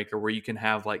cider maker where you can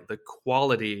have like the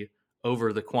quality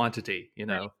over the quantity,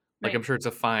 Right. Like, I'm sure it's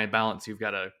a fine balance. You've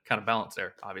got to kind of balance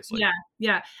there, obviously.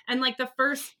 Yeah. And like the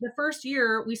first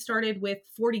year we started with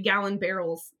 40-gallon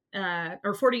barrels,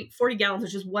 or 40 gallons,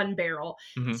 which is one barrel.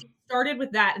 So we started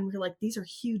with that and we're like, these are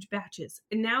huge batches.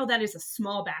 And now that is a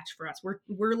small batch for us.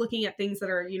 We're looking at things that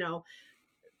are,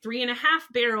 3.5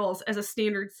 barrels as a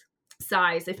standard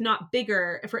size, if not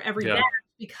bigger, for every batch,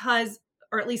 because,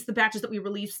 or at least the batches that we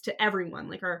release to everyone,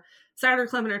 like our Cider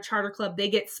Club and our Charter Club, they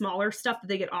get smaller stuff that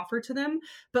they get offered to them.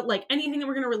 But like anything that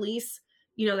we're going to release,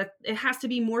 that it has to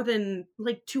be more than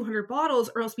like 200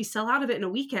 bottles or else we sell out of it in a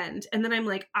weekend. And then I'm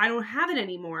like, I don't have it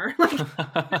anymore. Like,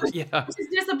 Which is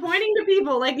disappointing to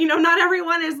people. Like, not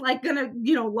everyone is like going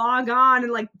to, log on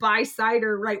and like buy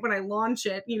cider right when I launch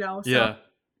it, So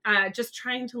just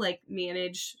trying to like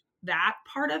manage that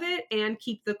part of it and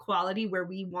keep the quality where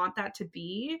we want that to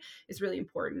be is really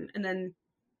important. And then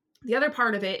the other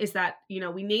part of it is that,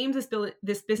 we named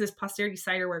this business Posterity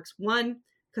Ciderworks, one,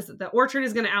 because the orchard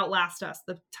is going to outlast us.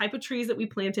 The type of trees that we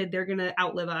planted, they're going to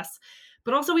outlive us.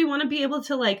 But also we want to be able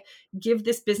to like give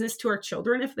this business to our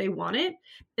children if they want it.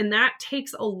 And that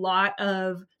takes a lot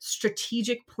of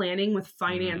strategic planning with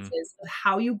finances of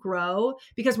how you grow,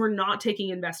 because we're not taking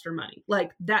investor money.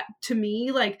 Like that, to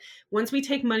me, like once we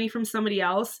take money from somebody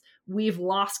else, we've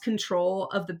lost control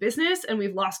of the business and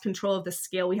we've lost control of the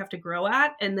scale we have to grow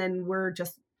at. And then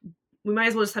we might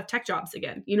as well just have tech jobs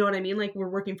again. You know what I mean? Like we're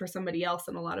working for somebody else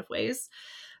in a lot of ways.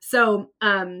 So,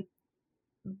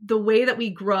 the way that we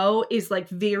grow is like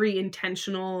very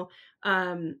intentional.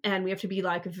 And we have to be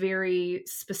like very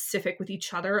specific with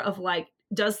each other of like,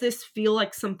 does this feel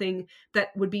like something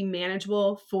that would be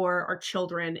manageable for our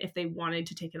children if they wanted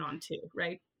to take it on too,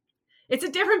 right? It's a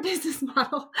different business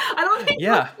model. I don't think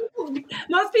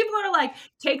most people are like,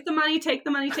 take the money, not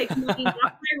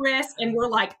my risk. And we're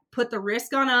like, put the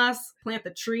risk on us, plant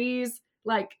the trees,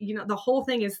 like, you know, the whole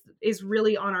thing is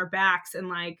really on our backs, and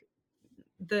like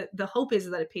the hope is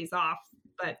that it pays off,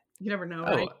 but you never know,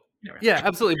 right? Oh, You never know. yeah,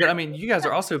 absolutely. But I mean, you guys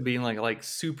are also being like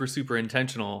super, super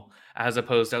intentional as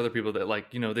opposed to other people that like,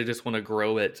 you know, they just want to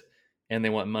grow it and they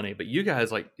want money. But you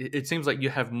guys, like, it seems like you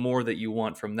have more that you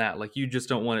want from that. Like, you just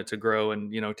don't want it to grow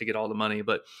and, you know, to get all the money,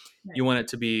 but Right. you want it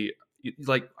to be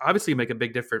like, obviously make a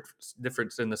big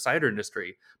difference in the cider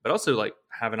industry, but also like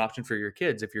have an option for your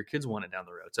kids if your kids want it down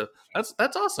the road. So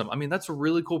that's awesome. I mean, that's a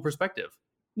really cool perspective.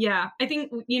 Yeah, I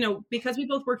think, you know, because we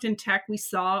both worked in tech, we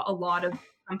saw a lot of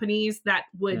companies that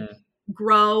would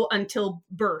grow until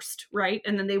burst, right?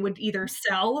 And then they would either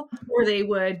sell or they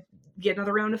would get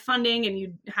another round of funding and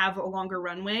you'd have a longer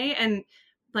runway. And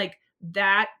like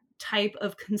that type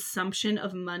of consumption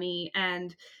of money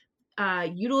and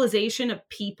utilization of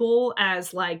people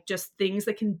as like just things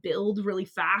that can build really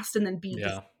fast and then be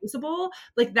disposable,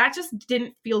 like that just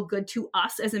didn't feel good to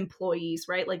us as employees,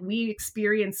 right? Like we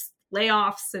experienced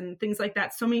layoffs and things like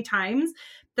that so many times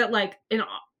that like, and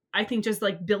I think just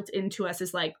like built into us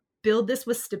is like, build this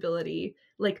with stability,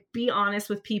 like be honest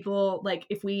with people. Like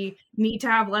if we need to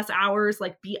have less hours,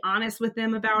 like be honest with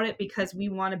them about it, because we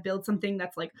want to build something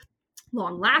that's like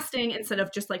long lasting instead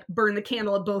of just like burn the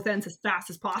candle at both ends as fast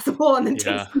as possible and then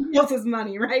take somebody else's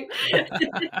money, right?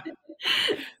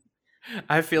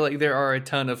 I feel like there are a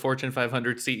ton of Fortune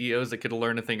 500 CEOs that could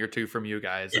learn a thing or two from you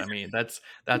guys. I mean, that's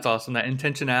awesome. That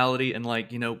intentionality and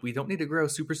like, you know, we don't need to grow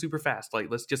super, super fast. Like,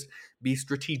 let's just be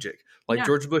strategic. Like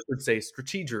George Bush would say,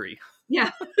 strategery.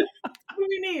 Yeah. That's what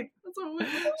we need. That's what we need.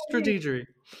 Strategery.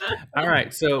 All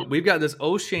right. So we've got this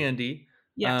O'Shandy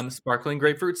sparkling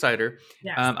grapefruit cider.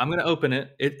 Yes. I'm going to open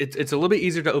it. It's a little bit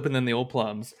easier to open than the old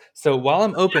plums. So while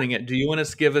I'm opening it, do you want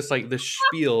to give us like the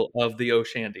spiel of the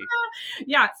O'Shandy?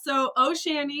 Yeah. So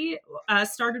O'Shandy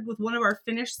started with one of our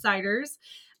finished ciders,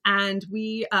 and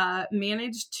we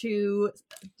managed to,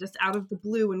 just out of the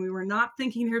blue, when we were not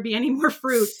thinking there'd be any more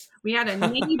fruit, we had a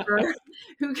neighbor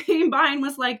who came by and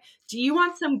was like, do you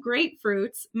want some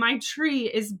grapefruits? My tree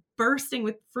is bursting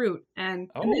with fruit.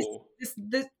 And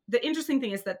the interesting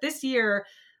thing is that this year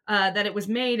that it was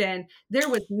made in, there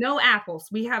was no apples.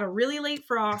 We had a really late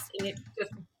frost and it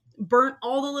just burnt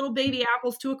all the little baby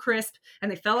apples to a crisp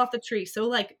and they fell off the tree. So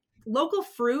like local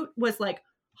fruit was like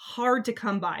hard to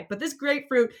come by, but this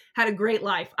grapefruit had a great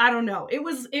life. I don't know. It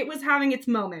was having its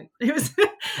moment. It was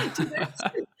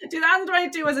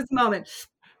 2022 was its moment.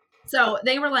 So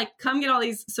they were like, come get all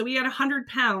these. So we had 100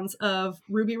 pounds of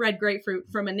ruby red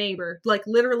grapefruit from a neighbor, like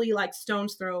literally like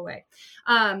stone's throw away.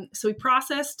 So we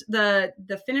processed the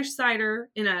finished cider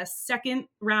in a second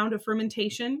round of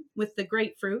fermentation with the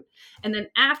grapefruit. And then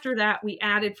after that, we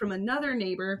added from another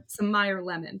neighbor some Meyer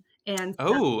lemon. And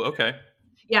okay.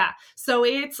 Yeah. So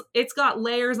it's got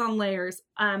layers on layers.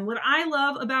 What I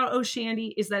love about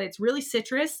O'Shandy is that it's really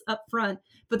citrus up front,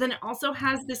 but then it also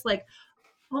has this like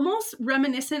almost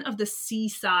reminiscent of the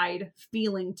seaside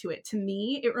feeling to it. To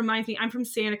me, it reminds me, I'm from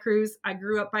Santa Cruz. I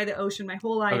grew up by the ocean my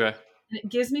whole life. Okay. And it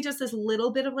gives me just this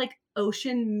little bit of like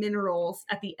ocean minerals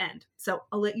at the end. So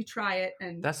I'll let you try it.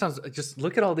 And that sounds, just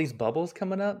look at all these bubbles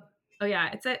coming up. Oh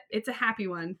yeah. It's a happy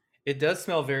one. It does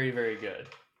smell very, very good.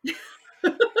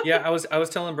 Yeah. I was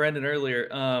telling Brandon earlier,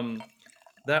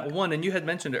 that one, and you had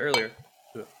mentioned it earlier.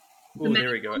 Oh,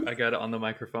 there we go. I got it on the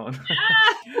microphone.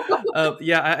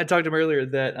 I talked to him earlier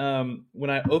that when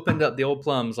I opened up the old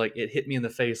plums, like it hit me in the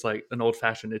face like an old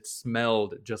fashioned. It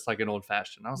smelled just like an old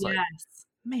fashioned. I was like,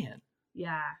 man.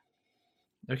 Yeah.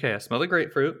 Okay, I smell the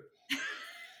grapefruit.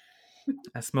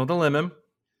 I smell the lemon.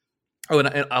 Oh,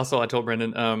 and also I told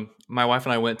Brendan, my wife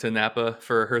and I went to Napa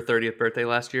for her 30th birthday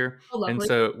last year. Oh, lovely. And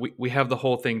so we have the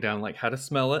whole thing down, like how to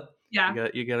smell it. Yeah.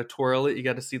 You got to twirl it. You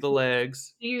got to see the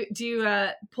legs. Do you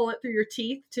pull it through your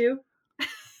teeth too?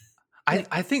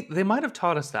 I think they might have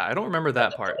taught us that. I don't remember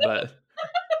that part,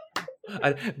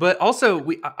 but also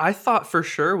I thought for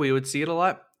sure we would see it a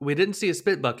lot. We didn't see a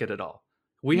spit bucket at all.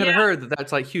 We had heard that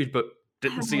that's like huge, but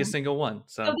didn't see a single one.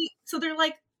 So they're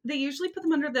like, they usually put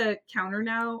them under the counter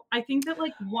now. I think that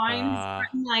like wine has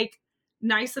gotten like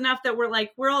nice enough that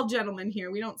we're all gentlemen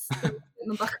here. We don't spit in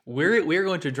the bucket. We're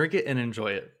going to drink it and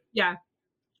enjoy it. Yeah.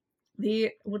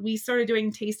 When we started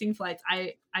doing tasting flights,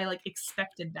 I like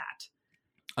expected that.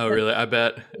 Oh, really? I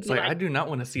bet. It's like, I do not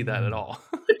want to see that at all.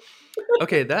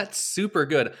 Okay, that's super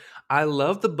good. I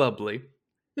love the bubbly.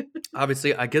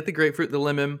 Obviously, I get the grapefruit, the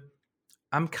lemon.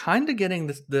 I'm kind of getting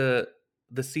the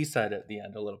seaside at the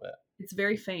end a little bit. It's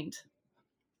very faint.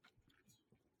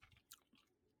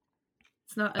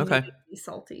 It's not immediately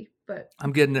salty, but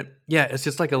I'm getting it. Yeah, it's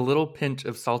just like a little pinch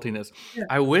of saltiness. yeah.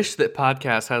 I wish that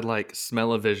podcasts had like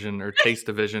smell-o-vision or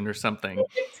taste-o-vision or something.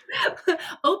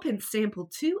 Open sample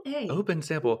 2A. Open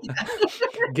sample.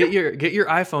 Get your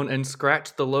iPhone and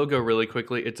scratch the logo really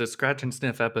quickly. It's a scratch and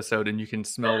sniff episode, and you can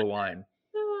smell the wine.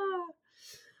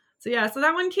 So yeah, so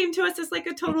that one came to us as like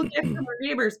a total gift from our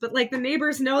neighbors, but like the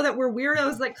neighbors know that we're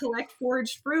weirdos that collect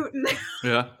foraged fruit, and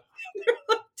Yeah.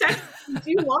 do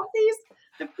you want these?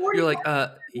 You're like,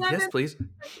 yes, please.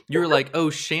 You were like, oh,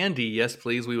 Shandy, yes,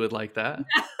 please. We would like that.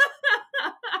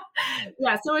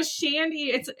 Yeah, so a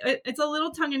shandy, it's a little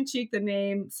tongue-in-cheek, the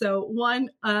name. So one,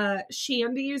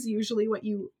 shandy is usually what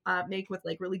you make with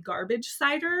like really garbage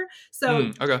cider.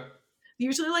 So okay.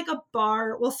 usually like a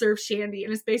bar will serve shandy,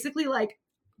 and it's basically like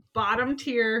bottom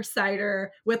tier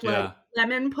cider with like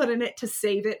lemon put in it to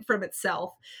save it from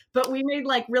itself. But we made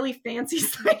like really fancy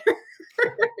cider.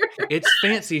 It's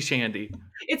fancy shandy.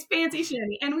 It's fancy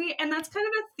shandy. And that's kind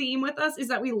of a theme with us, is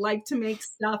that we like to make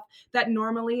stuff that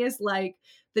normally is like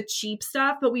the cheap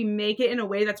stuff, but we make it in a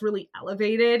way that's really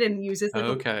elevated and uses like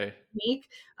a technique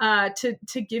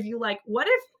to give you like, what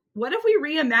if we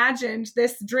reimagined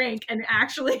this drink and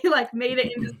actually like made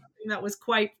it into something that was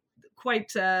quite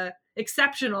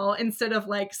exceptional, instead of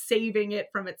like saving it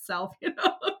from itself, you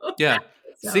know? Yeah.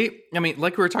 So. See, I mean,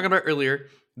 like we were talking about earlier,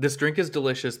 this drink is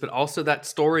delicious, but also that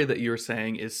story that you were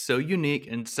saying is so unique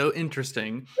and so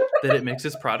interesting that it makes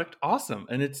this product awesome.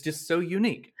 And it's just so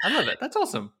unique. I love it. That's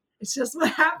awesome. It's just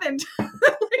what happened.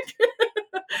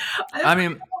 I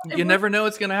mean, you never know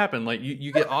what's going to happen. Like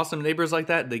you get awesome neighbors like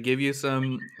that. They give you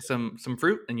some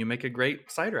fruit and you make a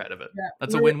great cider out of it. Yeah,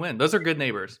 that's a win-win. Those are good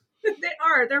neighbors.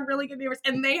 They're really good neighbors,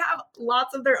 and they have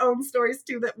lots of their own stories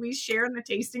too that we share in the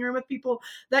tasting room with people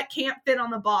that can't fit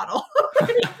on the bottle.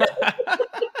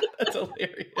 That's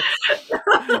hilarious.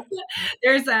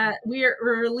 We're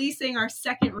releasing our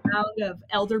second round of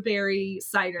elderberry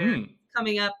cider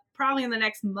coming up probably in the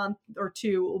next month or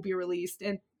two. It will be released,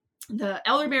 and the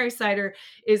elderberry cider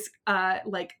is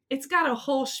like, it's got a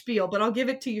whole spiel, but I'll give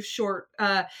it to you short.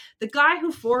 The guy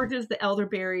who forages the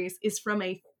elderberries is from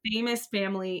a famous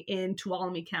family in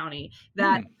Tuolumne County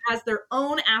that has their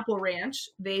own apple ranch.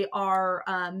 They are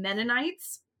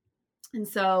Mennonites. And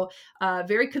so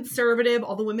very conservative.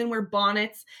 All the women wear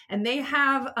bonnets, and they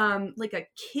have like a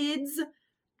kids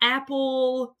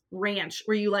apple ranch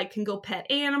where you like can go pet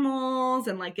animals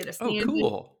and like get a sandwich,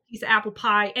 piece of apple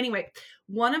pie. Anyway,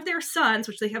 one of their sons,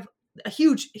 which they have a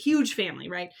huge family,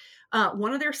 right?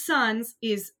 One of their sons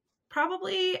is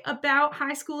probably about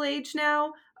high school age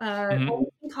now,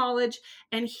 in college,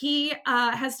 and he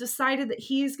has decided that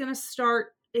he's going to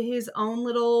start his own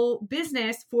little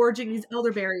business foraging these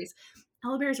elderberries.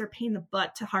 Elderberries are a pain in the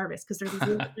butt to harvest because they're these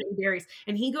little tiny berries,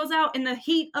 and he goes out in the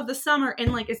heat of the summer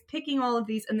and like is picking all of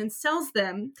these and then sells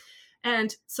them.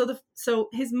 And so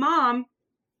his mom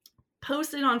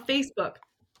posted on Facebook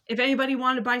if anybody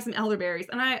wanted to buy some elderberries,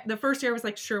 and the first year I was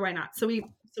like, sure, why not? So we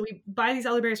buy these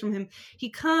elderberries from him. He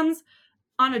comes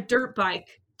on a dirt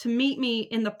bike to meet me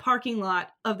in the parking lot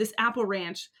of this apple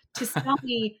ranch to sell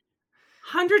me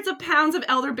hundreds of pounds of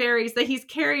elderberries that he's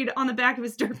carried on the back of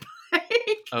his dirt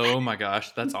bike. Oh my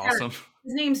gosh, that's awesome.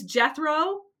 His name's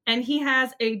Jethro, and he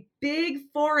has a big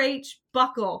 4-H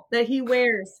buckle that he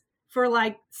wears for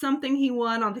like something he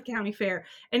won on the county fair.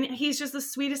 And he's just the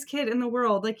sweetest kid in the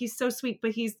world. Like, he's so sweet,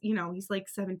 but he's like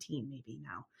 17 maybe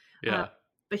now. Yeah.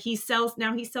 But he sells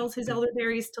his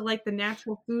elderberries to like the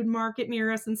natural food market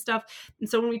near us and stuff. And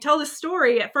so when we tell this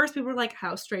story, at first people were like,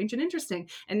 how strange and interesting.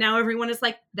 And now everyone is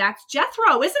like, that's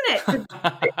Jethro, isn't it?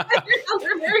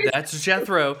 That's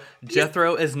Jethro.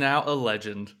 Jethro is now a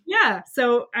legend. Yeah.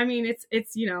 So, I mean, it's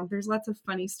there's lots of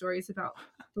funny stories about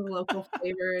the local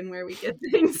flavor and where we get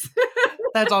things.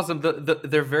 That's awesome.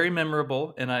 They're very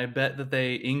memorable. And I bet that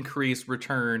they increase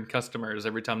return customers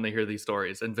every time they hear these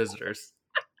stories and visitors.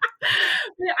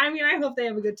 I mean, I hope they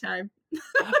have a good time.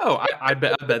 Oh, I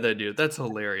bet they do. That's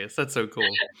hilarious. That's so cool.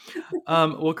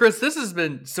 Well, Chris, this has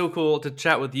been so cool to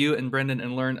chat with you and Brendan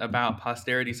and learn about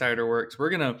Posterity Ciderworks. We're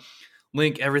going to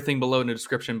link everything below in the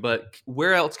description, but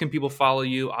where else can people follow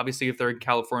you? Obviously, if they're in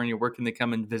California, where can they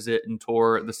come and visit and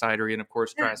tour the cidery and, of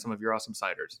course, try some of your awesome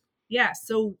ciders? Yeah,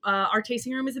 so our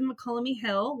tasting room is in McCollum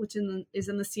Hill, which is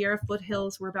in the Sierra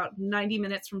foothills. We're about 90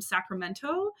 minutes from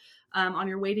Sacramento, on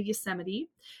your way to Yosemite.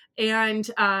 And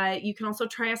you can also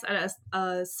try us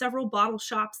at several bottle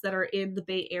shops that are in the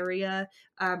Bay Area,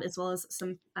 as well as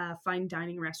some fine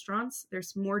dining restaurants.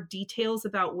 There's more details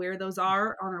about where those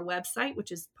are on our website,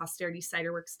 which is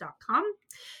posterityciderworks.com.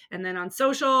 And then on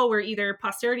social, we're either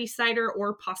Posterity Cider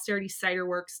or Posterity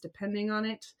Ciderworks, depending on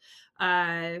it.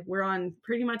 We're on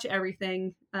pretty much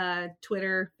everything,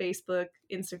 Twitter, Facebook,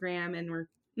 Instagram, and we're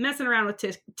messing around with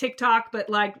TikTok, but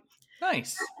like,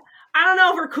 nice. I don't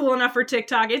know if we're cool enough for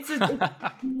TikTok. It's a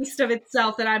list of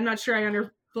itself that I'm not sure I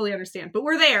fully understand, but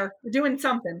we're there. We're doing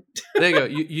something. There you go.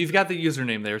 You've got the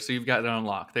username there, so you've got it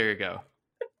unlocked. There you go.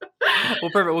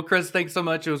 Well, perfect. Well, Chris, thanks so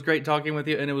much. It was great talking with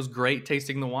you, and it was great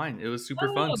tasting the wine. It was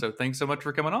super fun. So thanks so much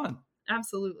for coming on.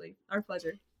 Absolutely. Our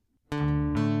pleasure.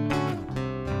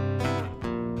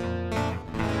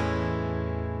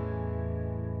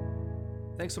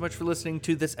 Thanks so much for listening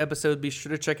to this episode. Be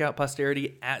sure to check out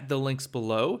Posterity at the links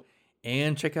below,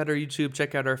 and check out our YouTube,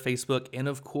 check out our Facebook, and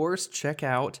of course, check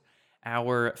out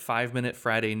our 5-Minute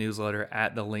Friday newsletter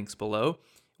at the links below,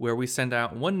 where we send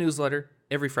out one newsletter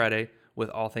every Friday with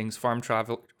all things farm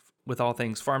traveler,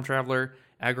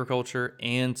 agriculture,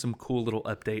 and some cool little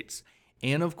updates.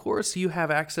 And of course, you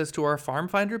have access to our Farm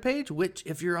Finder page, which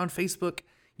if you're on Facebook,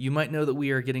 you might know that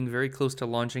we are getting very close to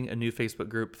launching a new Facebook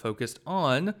group focused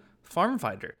on Farm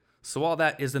Finder. So all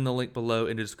that is in the link below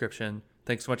in the description.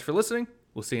 Thanks so much for listening.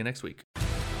 We'll see you next week.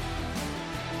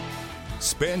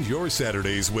 Spend your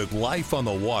Saturdays with life on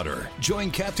the water.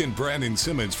 Join Captain Brandon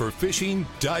Simmons for fishing,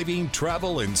 diving,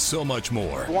 travel, and so much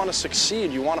more. You want to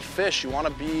succeed, you want to fish, you want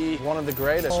to be one of the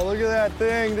greatest. Oh, look at that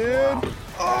thing, dude.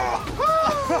 Wow.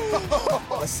 Oh.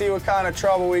 Let's see what kind of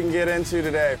trouble we can get into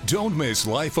today. Don't miss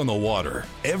Life on the Water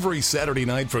every Saturday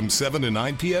night from 7 to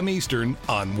 9 p.m. Eastern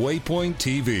on Waypoint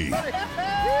TV.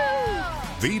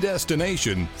 The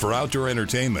destination for outdoor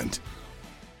entertainment.